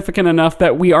insignificant enough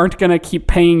that we aren't going to keep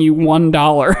paying you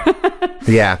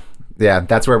 $1. Yeah,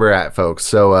 that's where we're at, folks.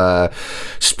 So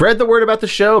spread the word about the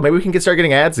show. Maybe we can start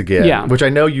getting ads again. Yeah. Which I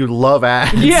know you love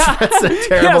ads. Yeah. That's a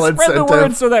terrible incentive. Spread the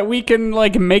word so that we can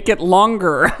like make it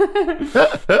longer.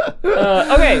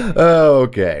 Okay.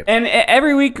 Okay. And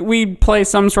every week we play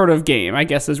some sort of game, I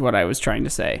guess is what I was trying to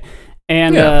say.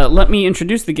 And let me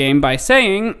introduce the game by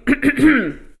saying...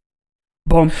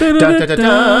 Yes. Dum dum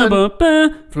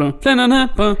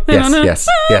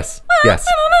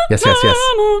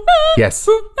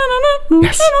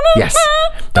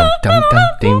dum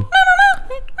ding.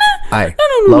 I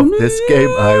love this game.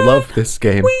 I love this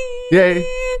game. Yay.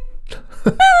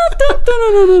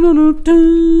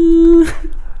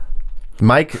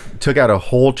 Mike took out a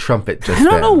whole trumpet just then.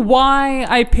 I don't know why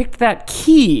I picked that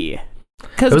key.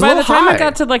 Because by the time I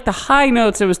got to like the high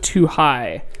notes, it was too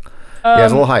high. Yeah,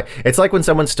 it's a little high. It's like when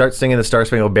someone starts singing the Star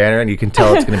Spangled Banner and you can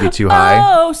tell it's going to be too high.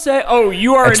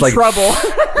 You are in trouble.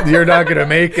 You're not going to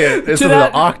make it. This is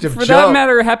an octave jump. For that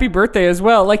matter, happy birthday as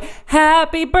well. Like,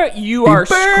 happy birthday. You are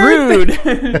screwed.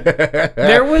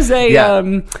 There was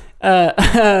a...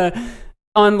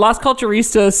 on Las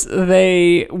Culturistas,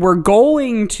 they were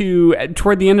going to,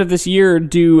 toward the end of this year,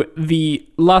 do the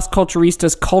Las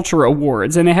Culturistas Culture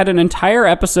Awards. And they had an entire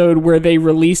episode where they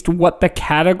released what the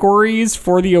categories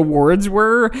for the awards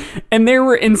were. And they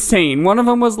were insane. One of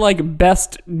them was like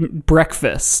Best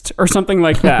Breakfast or something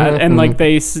like that. And like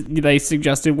they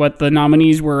suggested what the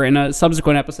nominees were in a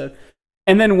subsequent episode.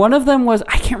 And then one of them was,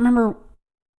 I can't remember,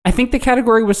 I think the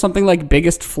category was something like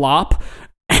Biggest Flop.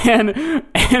 And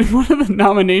one of the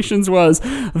nominations was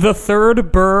the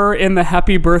third burr in the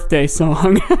Happy Birthday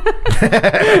song.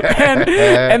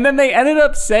 and then they ended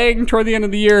up saying toward the end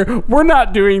of the year, we're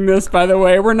not doing this, by the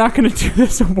way. We're not going to do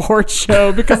this award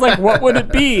show because, like, what would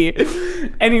it be?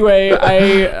 Anyway,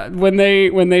 when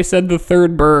they said the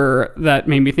third burr, that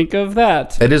made me think of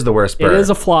that. It is the worst burr. It is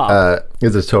a flop.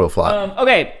 It's a total flop.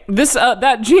 Okay, this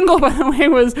that jingle, by the way,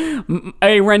 was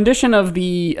a rendition of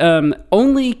the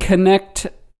Only Connect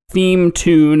theme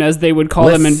tune, as they would call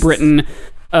them in Britain.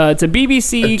 It's a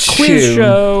BBC quiz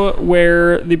show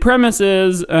where the premise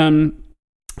is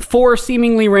 4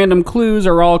 seemingly random clues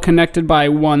are all connected by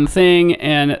one thing,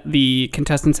 and the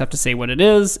contestants have to say what it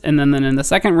is. And then in the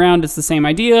second round, it's the same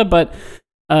idea, but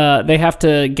they have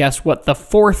to guess what the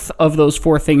fourth of those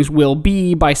 4 things will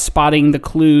be by spotting the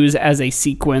clues as a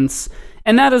sequence.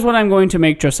 And that is what I'm going to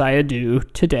make Josiah do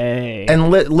today.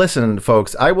 And listen,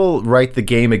 folks, I will write the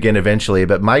game again eventually,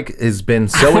 but Mike has been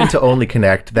so into Only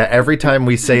Connect that every time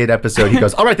we say an episode, he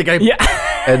goes, I'll write the game. Yeah.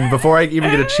 And before I even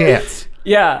get a chance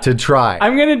to try.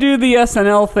 I'm going to do the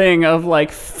SNL thing of like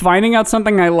finding out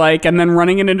something I like and then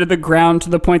running it into the ground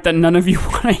to the point that none of you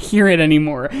want to hear it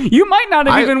anymore. You might not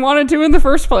have even wanted to in the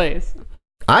first place.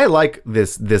 I like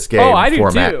this game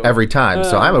format every time,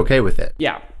 so I'm okay with it.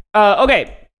 Yeah.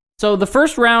 Okay. So the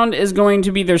first round is going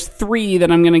to be, there's 3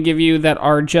 that I'm going to give you that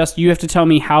are just, you have to tell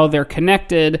me how they're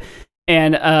connected,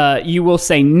 and you will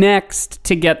say next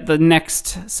to get the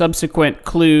next subsequent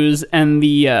clues, and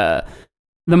the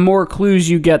the more clues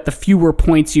you get, the fewer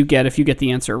points you get if you get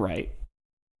the answer right.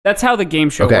 That's how the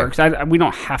game show works. We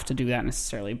don't have to do that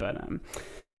necessarily, but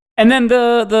and then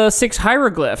the 6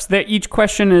 hieroglyphs. That each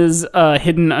question is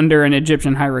hidden under an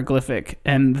Egyptian hieroglyphic,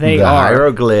 and they are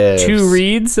hieroglyphs. 2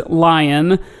 reeds,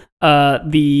 lion,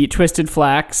 the twisted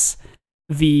flax,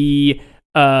 the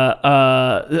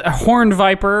horned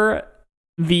viper,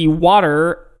 the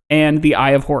water, and the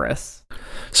eye of Horus.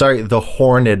 Sorry, the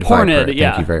horned viper.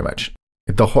 Thank you very much.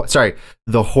 The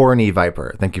horny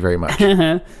viper. Thank you very much.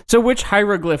 So which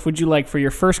hieroglyph would you like for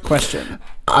your first question?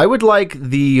 I would like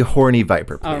the horny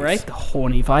viper, please. All right, the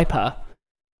horny viper.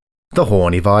 The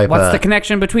horny viper. What's the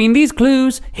connection between these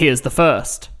clues? Here's the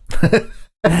first.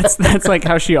 That's like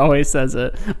how she always says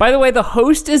it. By the way, the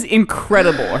host is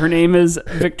incredible. Her name is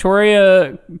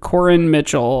Victoria Corin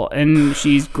Mitchell, and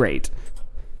she's great.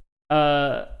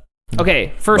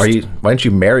 Okay, first... Why don't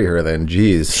you marry her then?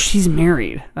 Jeez. She's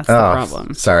married. That's the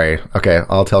problem. Sorry. Okay,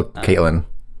 I'll tell Caitlin.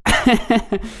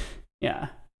 Yeah.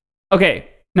 Okay,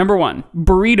 number 1.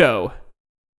 Burrito.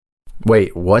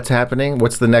 Wait, what's happening?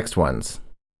 What's the next ones?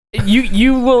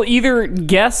 You will either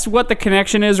guess what the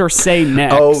connection is or say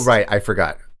next. Oh, right. I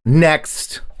forgot.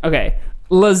 Next. Okay.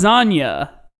 Lasagna.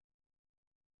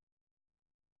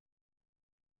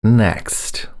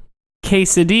 Next.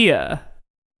 Quesadilla.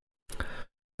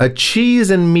 A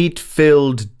cheese and meat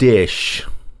filled dish.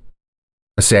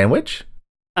 A sandwich?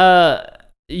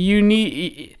 You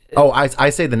need... Oh, I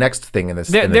say the next thing in this.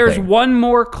 There's one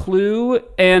more clue,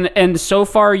 and so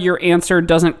far your answer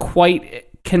doesn't quite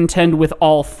contend with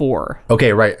all 4.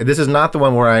 Okay, right. This is not the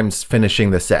one where I'm finishing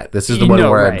the set. This is the one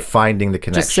where I'm finding the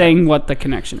connection. Just saying what the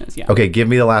connection is, yeah. Okay, give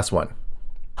me the last one.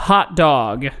 Hot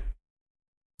dog.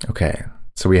 Okay,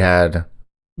 so we had...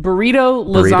 Burrito,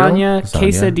 lasagna,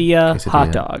 quesadilla,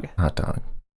 hot dog. Hot dog.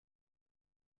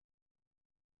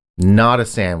 Not a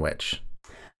sandwich.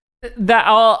 That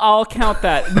I'll count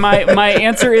that. My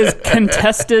answer is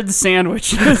contested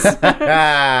sandwiches. Is a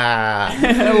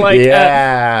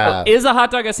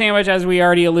hot dog a sandwich? As we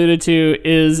already alluded to,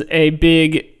 is a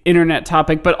big internet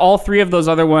topic. But all 3 of those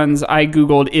other ones I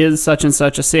googled is such and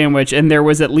such a sandwich, and there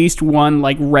was at least one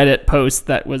like Reddit post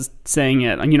that was saying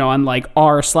it. On like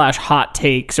r/hot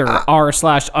takes or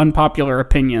r/unpopular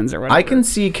opinions or whatever. I can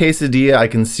see quesadilla. I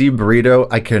can see burrito.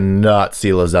 I cannot see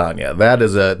lasagna. That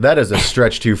is a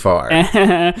stretch too far.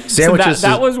 Sandwiches. So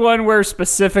that was one where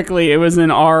specifically it was in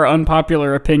our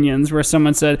unpopular opinions where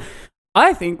someone said,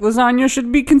 I think lasagna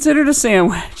should be considered a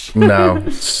sandwich. No,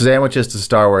 sandwiches to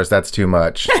Star Wars, that's too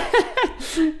much.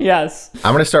 Yes.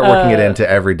 I'm going to start working it into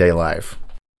everyday life.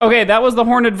 Okay, that was the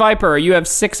Horned Viper. You have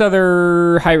 6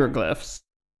 other hieroglyphs.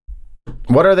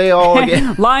 What are they all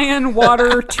again? Lion,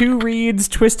 water, 2 reeds,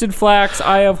 twisted flax,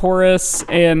 eye of Horus,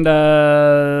 and the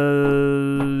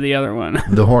other one.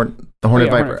 The Horned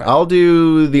Viper. I'll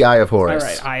do the eye of Horus. All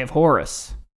right, eye of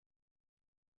Horus.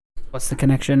 What's the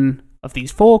connection of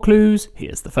these 4 clues?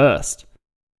 Here's the first.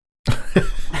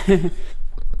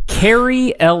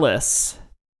 Carrie Ellis,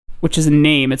 which is a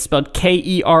name. It's spelled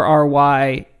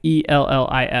Kerryyellis.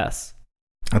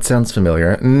 That sounds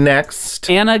familiar. Next.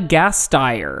 Anna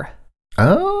Gasteyer.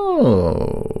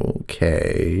 Oh,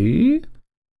 okay.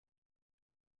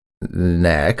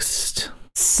 Next.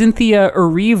 Cynthia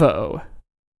Erivo.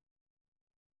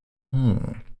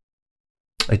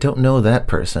 I don't know that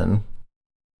person.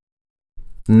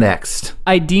 Next.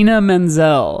 Idina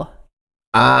Menzel.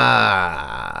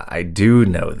 I do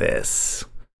know this.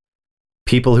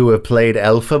 People who have played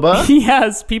Elphaba?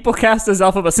 Yes, people cast as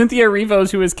Elphaba. Cynthia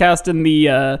Erivo, who is cast in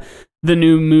the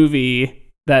new movie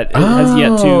that has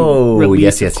yet to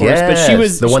release, of course. But she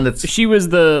was the one that's... she was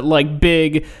the like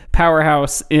big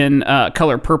powerhouse in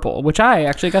Color Purple, which I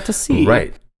actually got to see.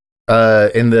 Right.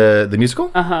 In the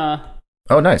musical? Uh-huh.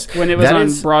 Oh, nice. When it was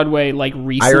on Broadway, like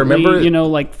recently, I remember,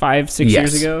 like 5-6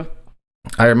 years ago.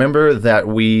 I remember that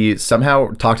we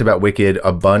somehow talked about Wicked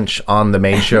a bunch on the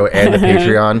main show and the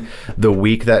Patreon the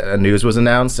week that news was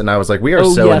announced, and I was like, we are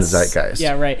in the zeitgeist.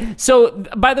 Yeah, right. So,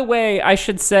 by the way, I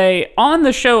should say, on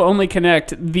the show Only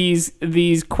Connect, these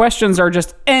questions are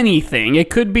just anything. It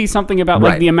could be something about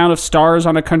like the amount of stars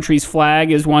on a country's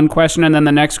flag is one question, and then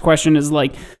the next question is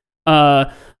like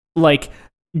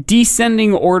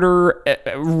descending order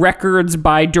records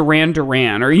by Duran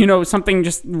Duran, or something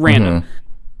just random.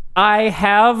 I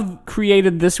have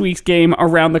created this week's game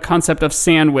around the concept of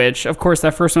sandwich. Of course,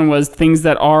 that first one was things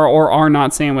that are or are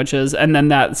not sandwiches, and then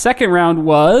that second round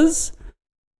was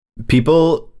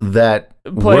people that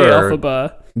play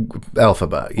Elphaba.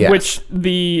 Elphaba, yes. Which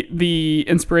the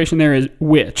inspiration there is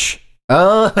witch.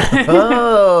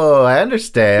 Oh, I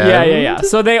understand. Yeah.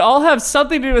 So they all have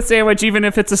something to do with sandwich, even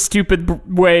if it's a stupid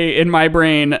way in my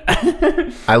brain.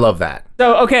 I love that.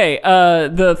 So, okay,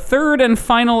 the third and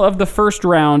final of the first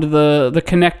round, the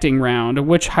connecting round,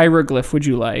 which hieroglyph would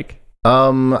you like?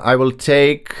 I will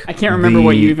take... I can't remember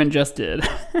what you even just did.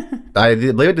 I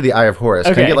believe it to the Eye of Horus.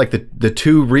 Okay. Can I get, like, the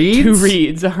two reeds? 2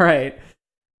 reeds, all right.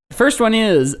 The first one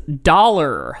is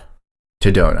dollar.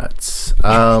 To donuts.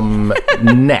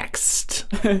 Next.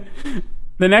 The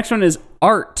next one is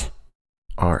art.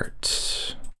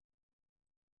 Art.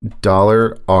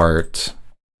 Dollar, art.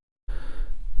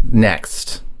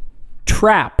 Next.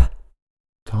 Trap.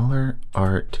 Dollar,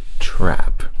 art,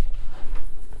 trap.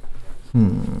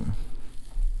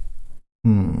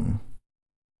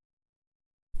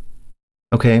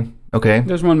 Okay.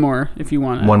 There's one more if you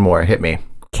want it. One more. Hit me.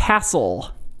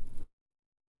 Castle.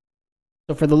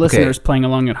 So for the listeners playing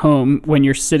along at home, when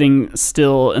you're sitting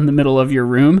still in the middle of your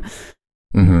room,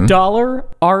 dollar,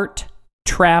 art,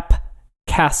 trap,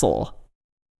 castle.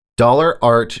 Dollar,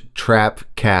 art, trap,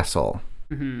 castle.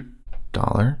 Mm-hmm.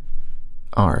 Dollar,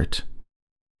 art,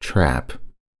 trap,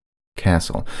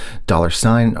 castle. Dollar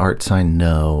sign, art sign,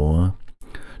 no.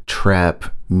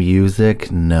 Trap,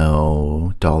 music,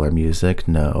 no. Dollar, music,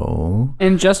 no.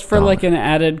 And just for like an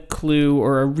added clue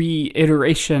or a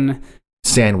reiteration...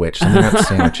 Sandwich. Something about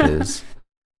sandwiches.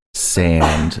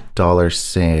 Sand. Dollar,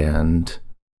 sand.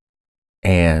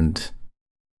 And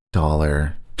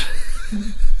dollar. You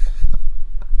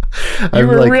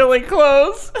were like really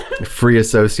close. Free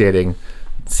associating.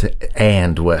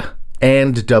 And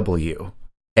W.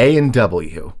 A and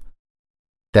W.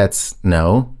 That's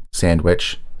no.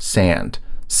 Sandwich. Sand.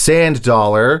 Sand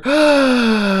dollar.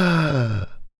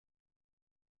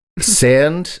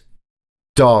 Sand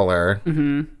dollar.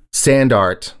 Mm-hmm. Sand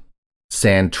art.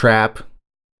 Sand trap.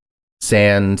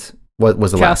 Sand. What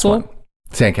was the Castle? last one?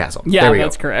 Sand castle. Yeah, there we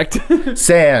that's go. correct.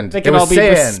 Sand. They can all be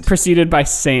preceded by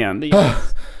sand.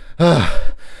 Yes.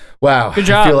 Wow. Good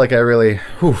job. I feel like I really...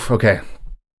 okay.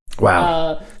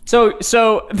 Wow.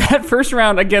 So that first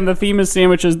round, again, the theme is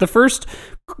sandwiches. The first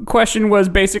question was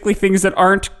basically things that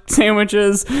aren't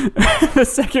sandwiches. The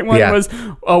second one was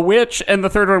a witch, and the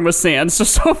third one was sand.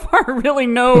 So far, really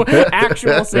no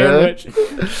actual sandwich.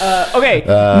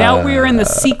 Now we are in the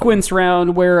sequence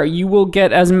round where you will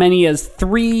get as many as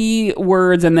 3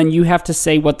 words, and then you have to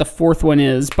say what the fourth one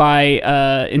is by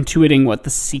intuiting what the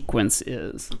sequence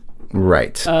is.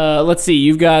 Right. Let's see.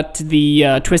 You've got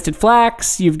the Twisted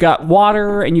Flax, you've got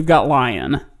water, and you've got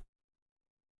lion.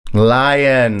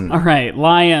 Lion. All right,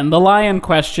 lion. The lion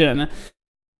question.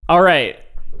 All right,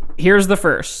 here's the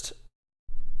first.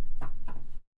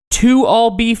 2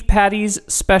 all beef patties,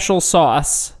 special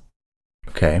sauce.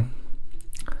 Okay.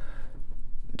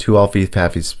 2 all beef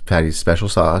patties, special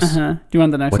sauce. Do you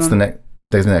want the next one? What's the next?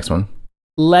 There's the next one.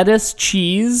 Lettuce,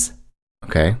 cheese.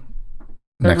 Okay.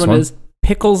 Next one is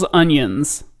pickles,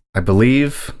 onions. I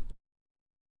believe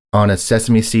on a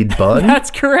sesame seed bun.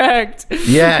 That's correct.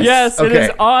 Yes. It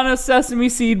is on a sesame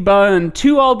seed bun.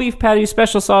 2 all beef patties,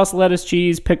 special sauce, lettuce,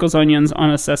 cheese, pickles, onions on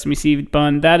a sesame seed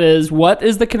bun. That is, what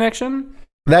is the connection?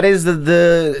 That is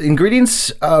the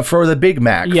ingredients for the Big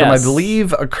Mac from, I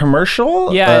believe, a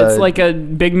commercial. Yeah, it's like a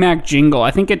Big Mac jingle.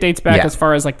 I think it dates back as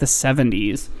far as like the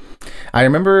 70s. I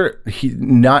remember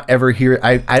not ever hear.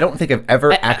 I don't think I've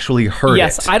ever actually heard it.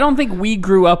 Yes, I don't think we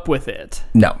grew up with it.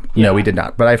 No, we did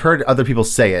not. But I've heard other people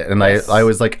say it, and I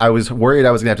was like, I was worried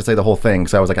I was gonna have to say the whole thing,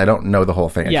 so I was like, I don't know the whole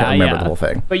thing. I can't remember the whole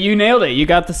thing. But you nailed it. You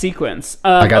got the sequence.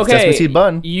 I got sesame seed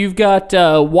bun. You've got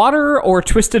water or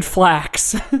Twisted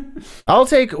Flax. I'll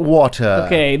take water.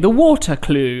 Okay, the water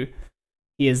clue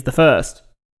is the first.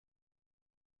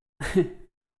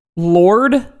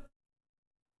 Lord.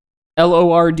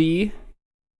 Lord.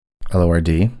 Lord.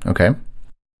 Okay.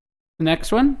 The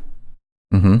next one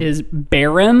is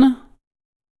Baron,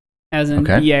 as in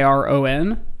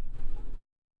Baron.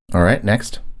 All right,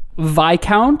 next.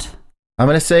 Viscount. I'm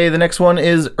going to say the next one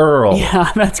is Earl.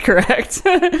 Yeah, that's correct.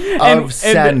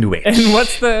 Sandwich. And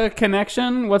what's the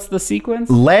connection? What's the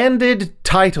sequence? Landed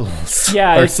titles.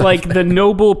 Yeah, it's like the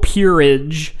noble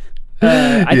peerage.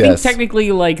 I think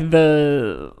technically like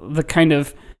the kind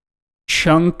of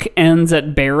chunk ends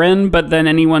at Baron, but then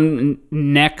anyone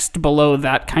next below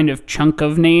that kind of chunk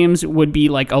of names would be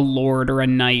like a lord or a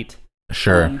knight.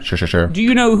 Sure. Do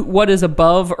you know what is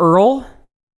above Earl?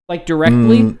 Like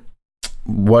directly?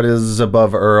 What is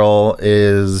above Earl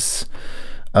is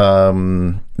I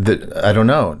don't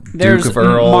know. There's Duke of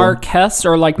Earl. Marquess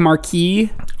or like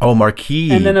Marquis. Oh,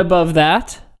 Marquis. And then above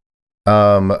that?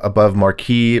 Above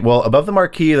marquee. Well, above the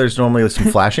marquee, there's normally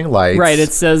some flashing lights. Right.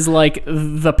 It says like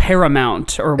the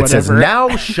Paramount or whatever. It says now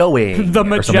showing the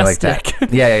Majestic.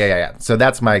 Like yeah. So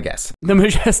that's my guess. The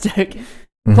Majestic.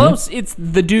 Close. It's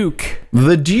the Duke.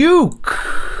 The Duke.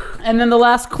 And then the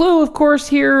last clue, of course,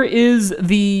 here is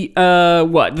the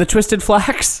the Twisted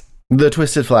Flax. The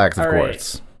Twisted Flax, of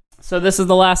course. So this is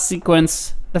the last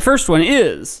sequence. The first one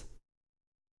is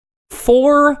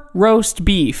 4 roast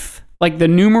beef. Like the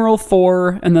numeral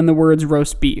 4 and then the words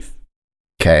roast beef.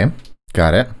 Okay,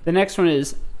 got it. The next one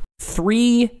is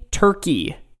 3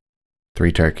 turkey.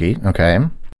 3 turkey, okay.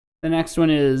 The next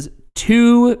one is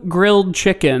 2 grilled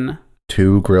chicken.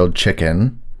 2 grilled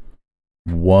chicken.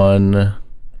 1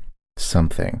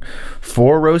 something.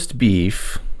 4 roast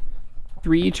beef.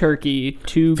 3 turkey.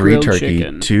 2 grilled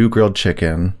chicken. 2 grilled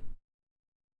chicken.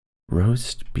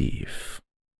 Roast beef.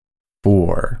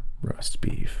 4 roast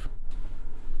beef.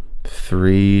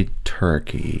 3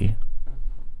 turkey,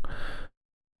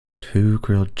 2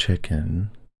 grilled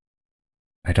chicken.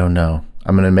 I don't know.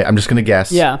 I'm just gonna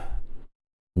guess. Yeah.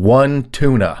 1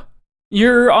 tuna.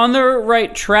 You're on the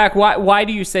right track. Why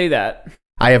do you say that?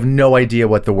 I have no idea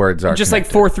what the words are. Just connected.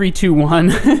 Like 4, 3, 2,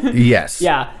 1. Yes.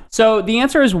 Yeah. So the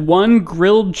answer is 1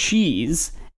 grilled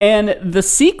cheese. And the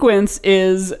sequence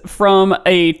is from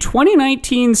a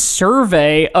 2019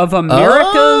 survey of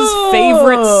America's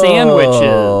favorite sandwiches.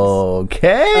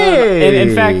 Okay. And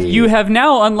in fact, you have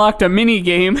now unlocked a mini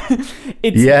game.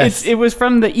 It was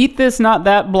from the Eat This Not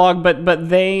That blog, but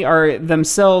they are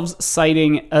themselves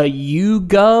citing a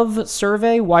YouGov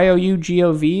survey,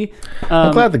 YOUGOV.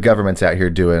 I'm glad the government's out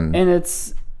here doing. And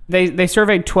they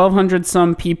surveyed 1,200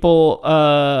 some people.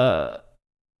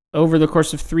 Over the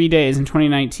course of 3 days in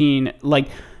 2019, like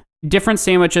different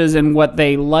sandwiches and what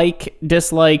they like,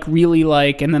 dislike, really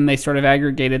like, and then they sort of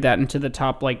aggregated that into the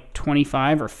top like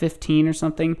 25 or 15 or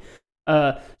something.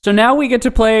 So now we get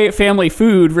to play Family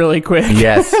Food really quick.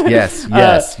 Yes.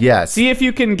 See if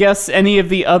you can guess any of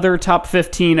the other top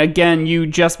 15. Again, you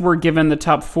just were given the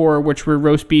top 4, which were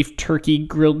roast beef, turkey,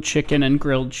 grilled chicken, and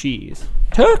grilled cheese.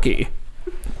 Turkey.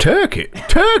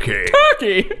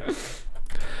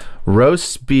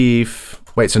 Roast beef.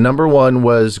 Wait, so number 1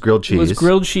 was grilled cheese. It was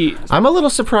grilled cheese. I'm a little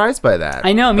surprised by that.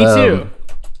 I know, me too.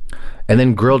 And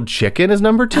then grilled chicken is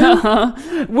number 2?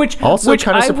 Which kind of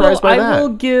surprised by that. I will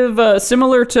give,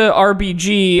 similar to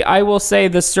RBG, I will say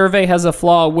the survey has a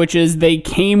flaw, which is they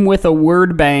came with a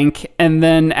word bank and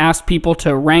then asked people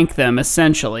to rank them,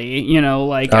 essentially. You know,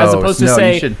 like, as opposed to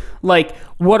say, like,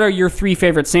 what are your 3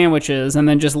 favorite sandwiches? And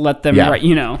then just let them, write,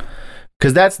 you know.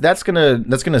 Because that's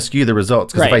gonna skew the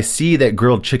results. Because if I see that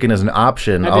grilled chicken is an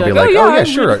option, I'll be like, oh yeah,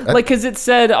 sure. Like, because it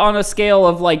said on a scale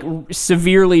of like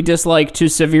severely dislike to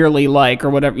severely like or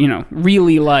whatever, you know,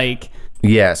 really like.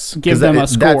 Yes. Give them a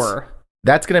score.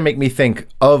 That's gonna make me think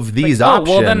of these options.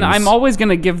 Well, then I'm always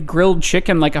gonna give grilled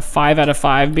chicken like a 5 out of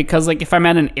 5 because like if I'm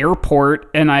at an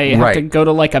airport and I have to go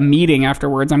to like a meeting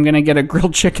afterwards, I'm gonna get a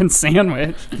grilled chicken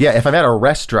sandwich. Yeah, if I'm at a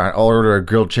restaurant, I'll order a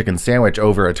grilled chicken sandwich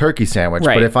over a turkey sandwich.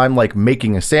 Right. But if I'm like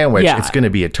making a sandwich, it's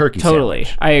gonna be a turkey sandwich. Totally,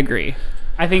 I agree.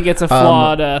 I think it's a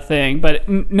flawed thing, but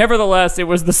nevertheless, it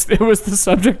was the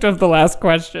subject of the last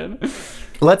question.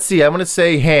 Let's see. I'm gonna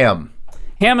say ham.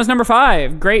 Ham is number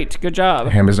 5. Great. Good job.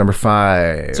 Ham is number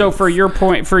 5. So for your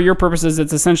purposes,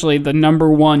 it's essentially the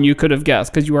number 1 you could have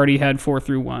guessed because you already had 4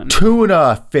 through 1.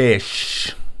 Tuna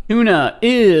fish. Tuna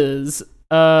is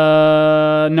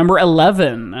number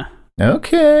 11.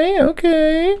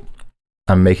 Okay.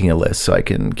 I'm making a list so I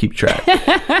can keep track.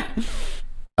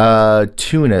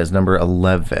 Tuna is number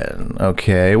 11.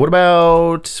 Okay. What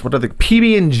are the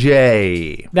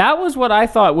PB&J? That was what I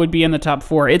thought would be in the top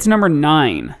 4. It's number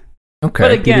 9. Okay.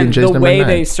 But again, the way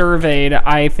they surveyed,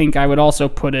 I think I would also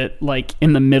put it like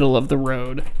in the middle of the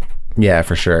road. Yeah,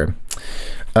 for sure.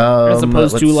 As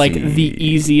opposed to like the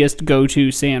easiest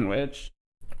go-to sandwich.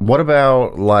 What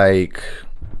about like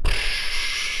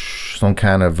some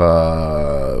kind of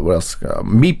what else?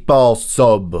 Meatball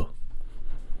sub.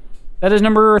 That is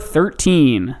number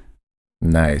 13.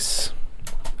 Nice.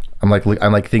 I'm like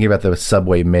thinking about the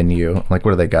Subway menu. Like, what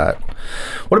do they got?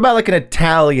 What about like an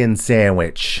Italian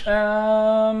sandwich?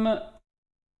 By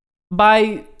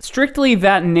strictly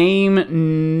that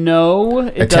name, no.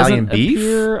 It Italian doesn't beef?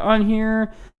 appear on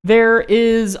here. There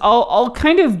is. I'll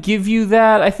kind of give you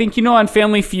that. I think on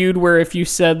Family Feud where if you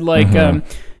said like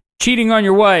cheating on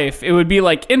your wife, it would be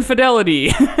like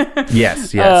infidelity.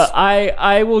 Yes.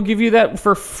 I will give you that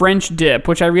for French dip,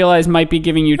 which I realize might be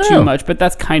giving you too much, but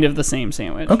that's kind of the same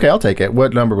sandwich. Okay, I'll take it.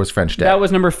 What number was French dip? That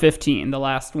was number 15, the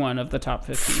last one of the top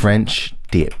 15. French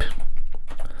dip.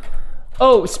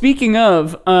 Oh, speaking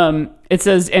of, It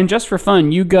says, and just for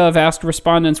fun, YouGov asked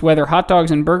respondents whether hot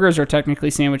dogs and burgers are technically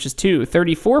sandwiches too.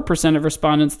 34% of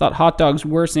respondents thought hot dogs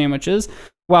were sandwiches,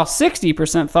 while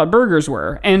 60% thought burgers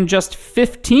were. And just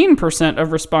 15%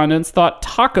 of respondents thought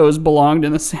tacos belonged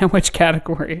in the sandwich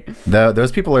category.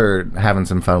 Those people are having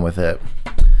some fun with it.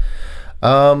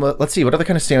 Let's see. What other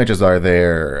kind of sandwiches are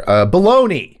there?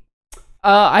 Bologna.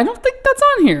 I don't think that's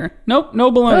on here. Nope,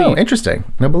 no bologna. Oh, interesting.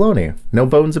 No bologna. No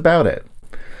bones about it.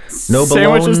 No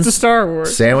sandwiches to Star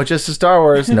Wars. Sandwiches to Star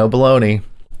Wars. No bologna.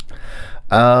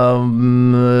 I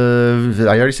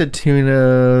already said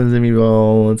tuna,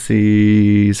 meatball. Let's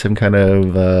see, some kind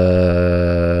of.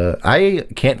 I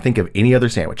can't think of any other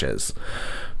sandwiches.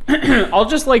 I'll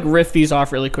just like riff these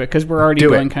off really quick because we're already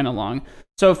going kind of long.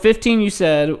 So 15, you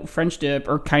said French dip,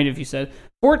 or kind of you said.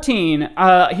 14.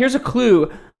 Here's a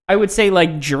clue. I would say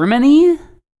like Germany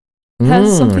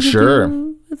has something to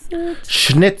do with it.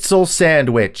 Schnitzel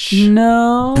sandwich.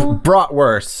 No.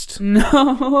 Bratwurst.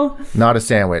 No. Not a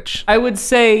sandwich. I would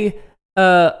say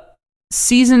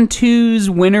season 2's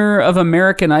winner of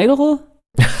American Idol.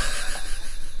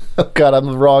 Oh God, I'm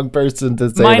the wrong person to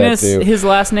say minus that to. His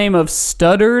last name of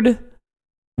Stuttered.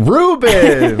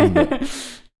 Ruben.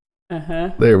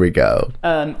 There we go.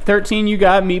 13, you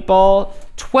got meatball.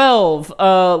 12,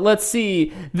 let's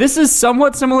see. This is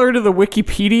somewhat similar to the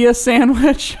Wikipedia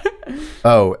sandwich.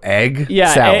 Oh, egg?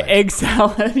 Yeah, salad. Egg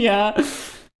salad, yeah.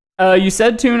 You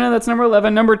said tuna, that's number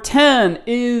 11. Number 10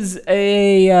 is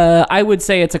I would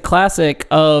say it's a classic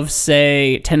of,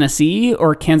 say, Tennessee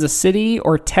or Kansas City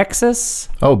or Texas.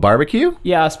 Oh, barbecue?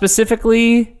 Yeah,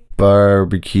 specifically...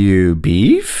 Barbecue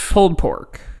beef? Pulled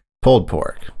pork. Pulled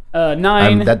pork.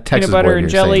 9, that peanut butter and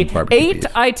jelly. 8, beef.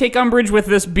 I take umbrage with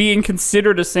this being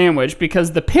considered a sandwich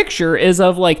because the picture is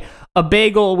of like a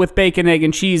bagel with bacon, egg,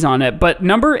 and cheese on it. But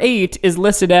number 8 is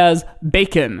listed as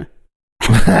bacon.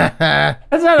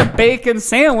 That's not a bacon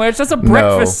sandwich. That's a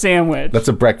breakfast sandwich. That's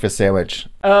a breakfast sandwich.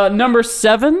 Number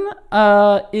 7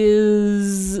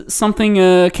 is something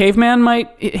a caveman might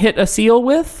hit a seal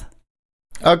with.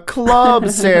 A club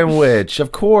sandwich,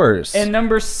 of course. And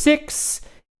number 6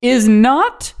 is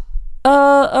not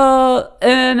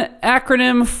an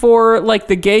acronym for like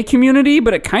the gay community,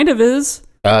 but it kind of is.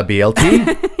 BLT?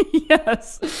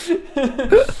 Yes.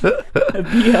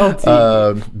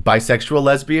 BLT. Bisexual,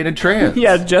 lesbian, and trans.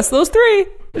 Yeah, just those 3.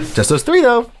 Just those 3,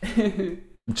 though.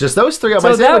 Just those 3 on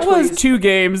my sandwich, that was please. 2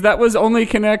 games. That was Only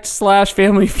Connect /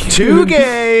 Family Feud. 2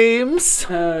 games.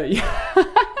 Yeah.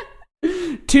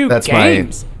 2 That's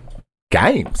games.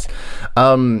 Games.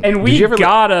 And we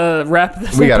gotta wrap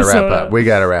this We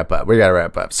gotta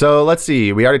wrap up. So let's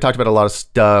see. We already talked about a lot of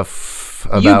stuff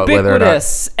about whether or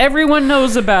not everyone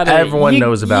knows about it. Everyone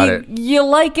knows about it. You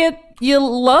like it, you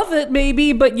love it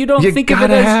maybe, but you don't think of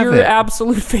it as your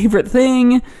absolute favorite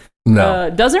thing. No.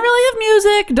 Doesn't really have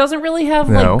music, doesn't really have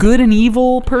like good and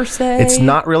evil per se. It's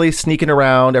not really sneaking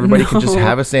around. Everybody can just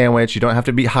have a sandwich. You don't have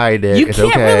to hide it. It's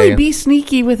can't really be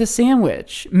sneaky with a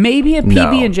sandwich. Maybe a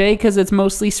PB&J because it's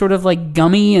mostly sort of like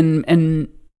gummy and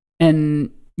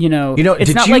you know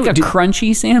it's not like a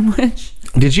crunchy sandwich.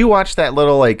 Did you watch that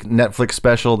little like Netflix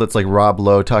special that's like Rob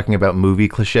Lowe talking about movie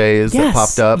cliches that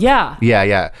popped up?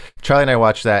 Yeah. Charlie and I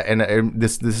watched that, and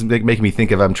this is making me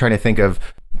think of. I'm trying to think of.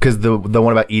 Because the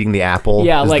one about eating the apple,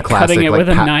 like the classic, cutting it with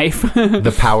a knife.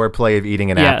 The power play of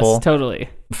eating an apple. Yes, totally.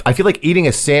 I feel like eating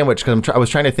a sandwich. Because I was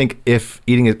trying to think if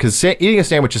eating it, because eating a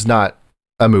sandwich is not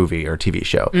a movie or TV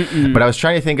show. But I was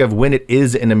trying to think of when it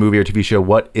is in a movie or TV show.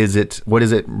 What does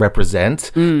it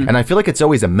represent? And I feel like it's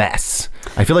always a mess.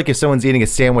 I feel like if someoe's eating a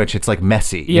sandwich, it's like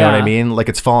messy. You know what I mean? Like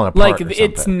it's falling apart. Like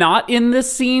it's not in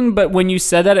this scene, but when you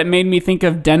said that, it made me think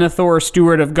of Denethor,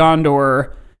 Steward of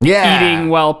Gondor. Eating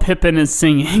while Pippin is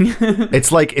singing.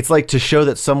 It's like to show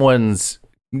that someone's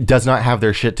does not have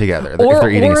their shit together if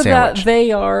they're eating a sandwich. That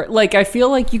they are like, I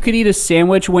feel like you could eat a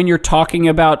sandwich when you're talking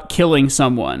about killing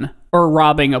someone or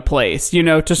robbing a place, you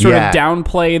know, to sort of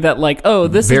downplay that, like, oh,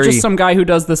 this is just some guy who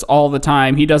does this all the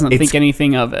time. He doesn't think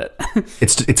anything of it.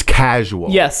 It's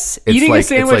casual. Yes. Eating a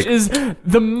sandwich is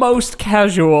the most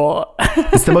casual.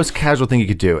 It's the most casual thing you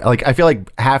could do. Like, I feel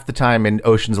like half the time in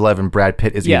Ocean's 11, Brad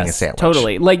Pitt is eating a sandwich.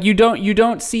 Totally. Like, you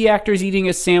don't see actors eating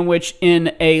a sandwich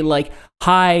in a, like,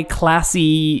 high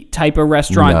classy type of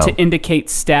restaurant to indicate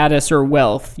status or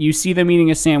wealth. You see them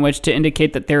eating a sandwich to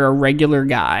indicate that they're a regular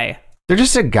guy. They're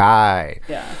just a guy.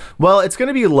 Yeah. Well, it's going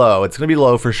to be low. It's going to be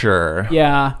low for sure.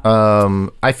 Yeah.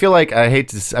 I feel like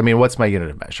what's my unit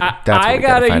of measure? I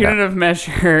got a unit of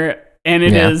measure, and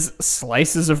it is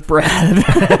slices of bread.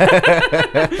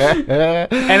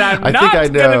 And I'm not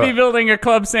going to be building a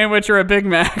club sandwich or a Big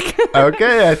Mac.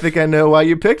 Okay, I think I know why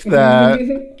you picked that.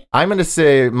 I'm going to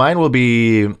say mine will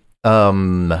be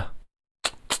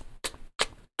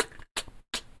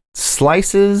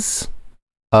slices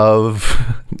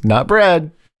of not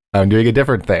bread. I'm doing a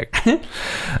different thing.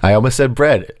 I almost said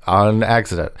bread on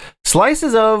accident.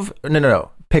 Slices of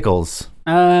no pickles.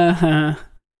 Pickles.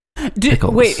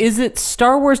 Wait, is it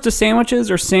Star Wars to sandwiches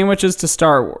or sandwiches to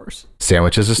Star Wars?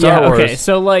 Sandwiches to Star Wars. Okay,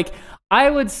 so like I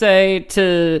would say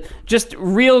to just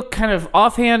real kind of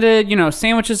offhanded,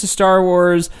 sandwiches to Star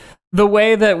Wars. The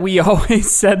way that we always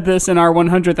said this in our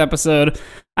 100th episode,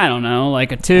 I don't know,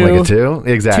 like a 2. Like a 2?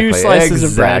 Exactly. 2 slices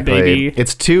of bread, baby.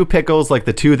 It's 2 pickles, like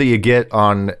the 2 that you get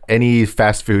on any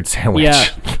fast food sandwich. Yeah.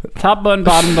 Top bun,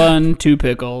 bottom bun, 2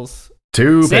 pickles.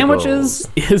 2 sandwiches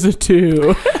pickles. Is a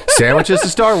 2. Sandwiches to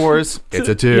Star Wars, it's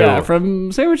a 2. Yeah,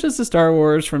 from sandwiches to Star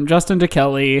Wars, from Justin to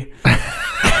Kelly.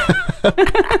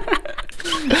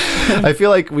 I feel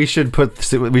like we should put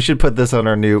this on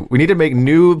our new. We need to make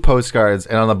new postcards,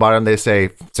 and on the bottom they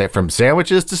say from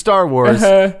sandwiches to Star Wars.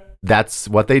 That's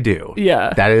what they do.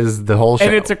 Yeah, that is the whole show.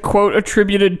 And it's a quote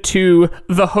attributed to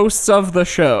the hosts of the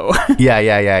show. Yeah.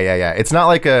 It's not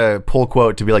like a pull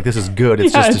quote to be like, this is good.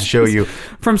 It's just to show you.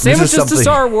 From sandwiches to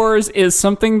Star Wars is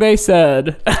something they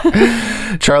said.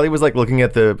 Charlie was like looking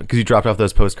at because you dropped off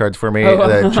those postcards for me.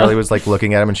 Charlie was like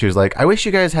looking at them, and she was like, I wish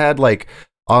you guys had like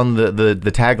on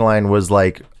the tagline was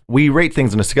like, we rate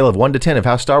things on a scale of 1 to 10 of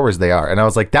how Star Wars they are. And I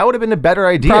was like, that would have been a better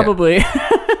idea. Probably.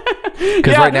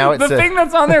 Because right now it's the thing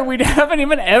that's on there we haven't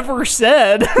even ever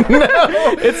said. No,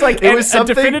 it's like a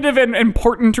definitive and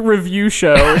important review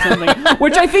show or something,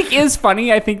 which I think is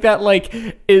funny. I think that like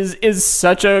is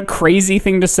such a crazy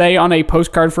thing to say on a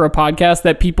postcard for a podcast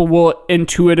that people will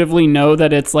intuitively know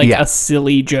that it's like a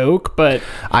silly joke. But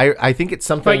I think it's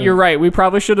something. But you're right. We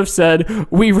probably should have said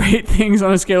we rate things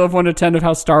on a scale of 1 to 10 of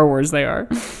how Star Wars they are.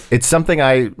 It's something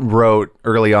I wrote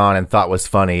early on and thought was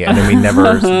funny, and then we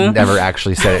never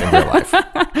actually said it in real life.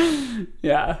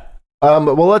 Yeah.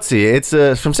 Well, let's see. It's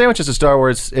from sandwiches to Star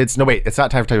Wars. It's not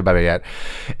time for Type About It yet.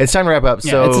 It's time to wrap up.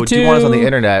 Yeah, so do you want us on the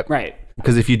internet? Right.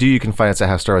 Because if you do, you can find us at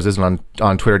How Star Wars Is on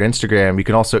Twitter and Instagram. You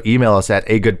can also email us at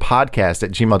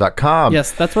agoodpodcast@gmail.com.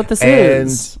 Yes, that's what this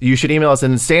is. And you should email us.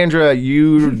 And Sandra,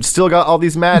 you still got all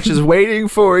these matches waiting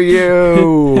for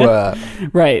you.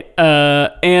 Right.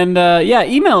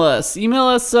 Email us. Email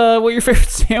us what your favorite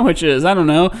sandwich is. I don't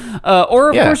know.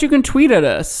 Or, of course, you can tweet at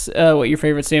us what your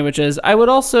favorite sandwich is. I would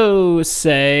also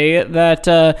say that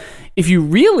if you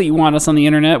really want us on the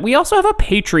internet, we also have a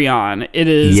Patreon. It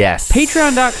is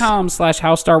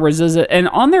patreon.com/HowStarWarsIsIt. And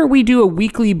on there, we do a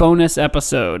weekly bonus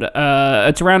episode.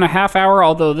 It's around a half hour,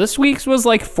 although this week's was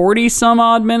like 40 some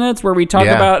odd minutes where we talk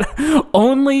about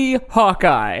only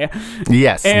Hawkeye.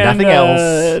 Yes, and, nothing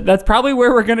else. That's probably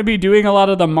where we're going to be doing a lot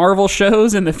of the Marvel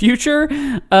shows in the future.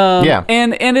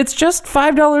 And it's just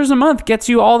 $5 a month, gets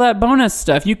you all that bonus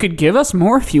stuff. You could give us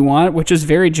more if you want, which is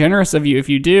very generous of you if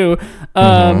you do.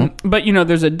 But,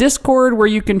 there's a Discord where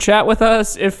you can chat with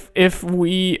us if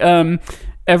we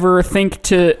ever think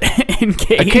to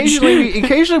engage.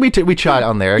 Occasionally we chat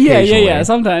on there. Yeah,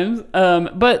 sometimes.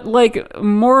 But, like,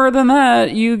 more than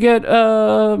that, you get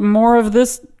more of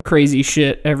this crazy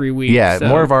shit every week. Yeah, so.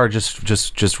 More of our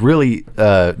just really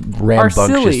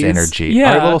rambunctious energy.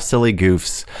 Yeah. Our little silly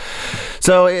goofs.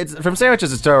 So it's from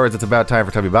sandwiches to Star Wars, it's about time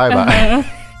for Tubby Bye-Bye.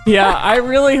 Yeah, I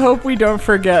really hope we don't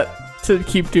forget to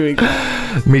keep doing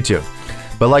that. Me too.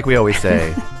 But like we always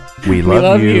say, we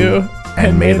love you,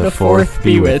 and may the fourth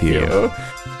be with you.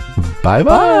 Bye-bye.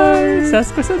 Bye.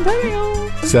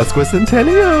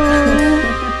 Sesquicentennial.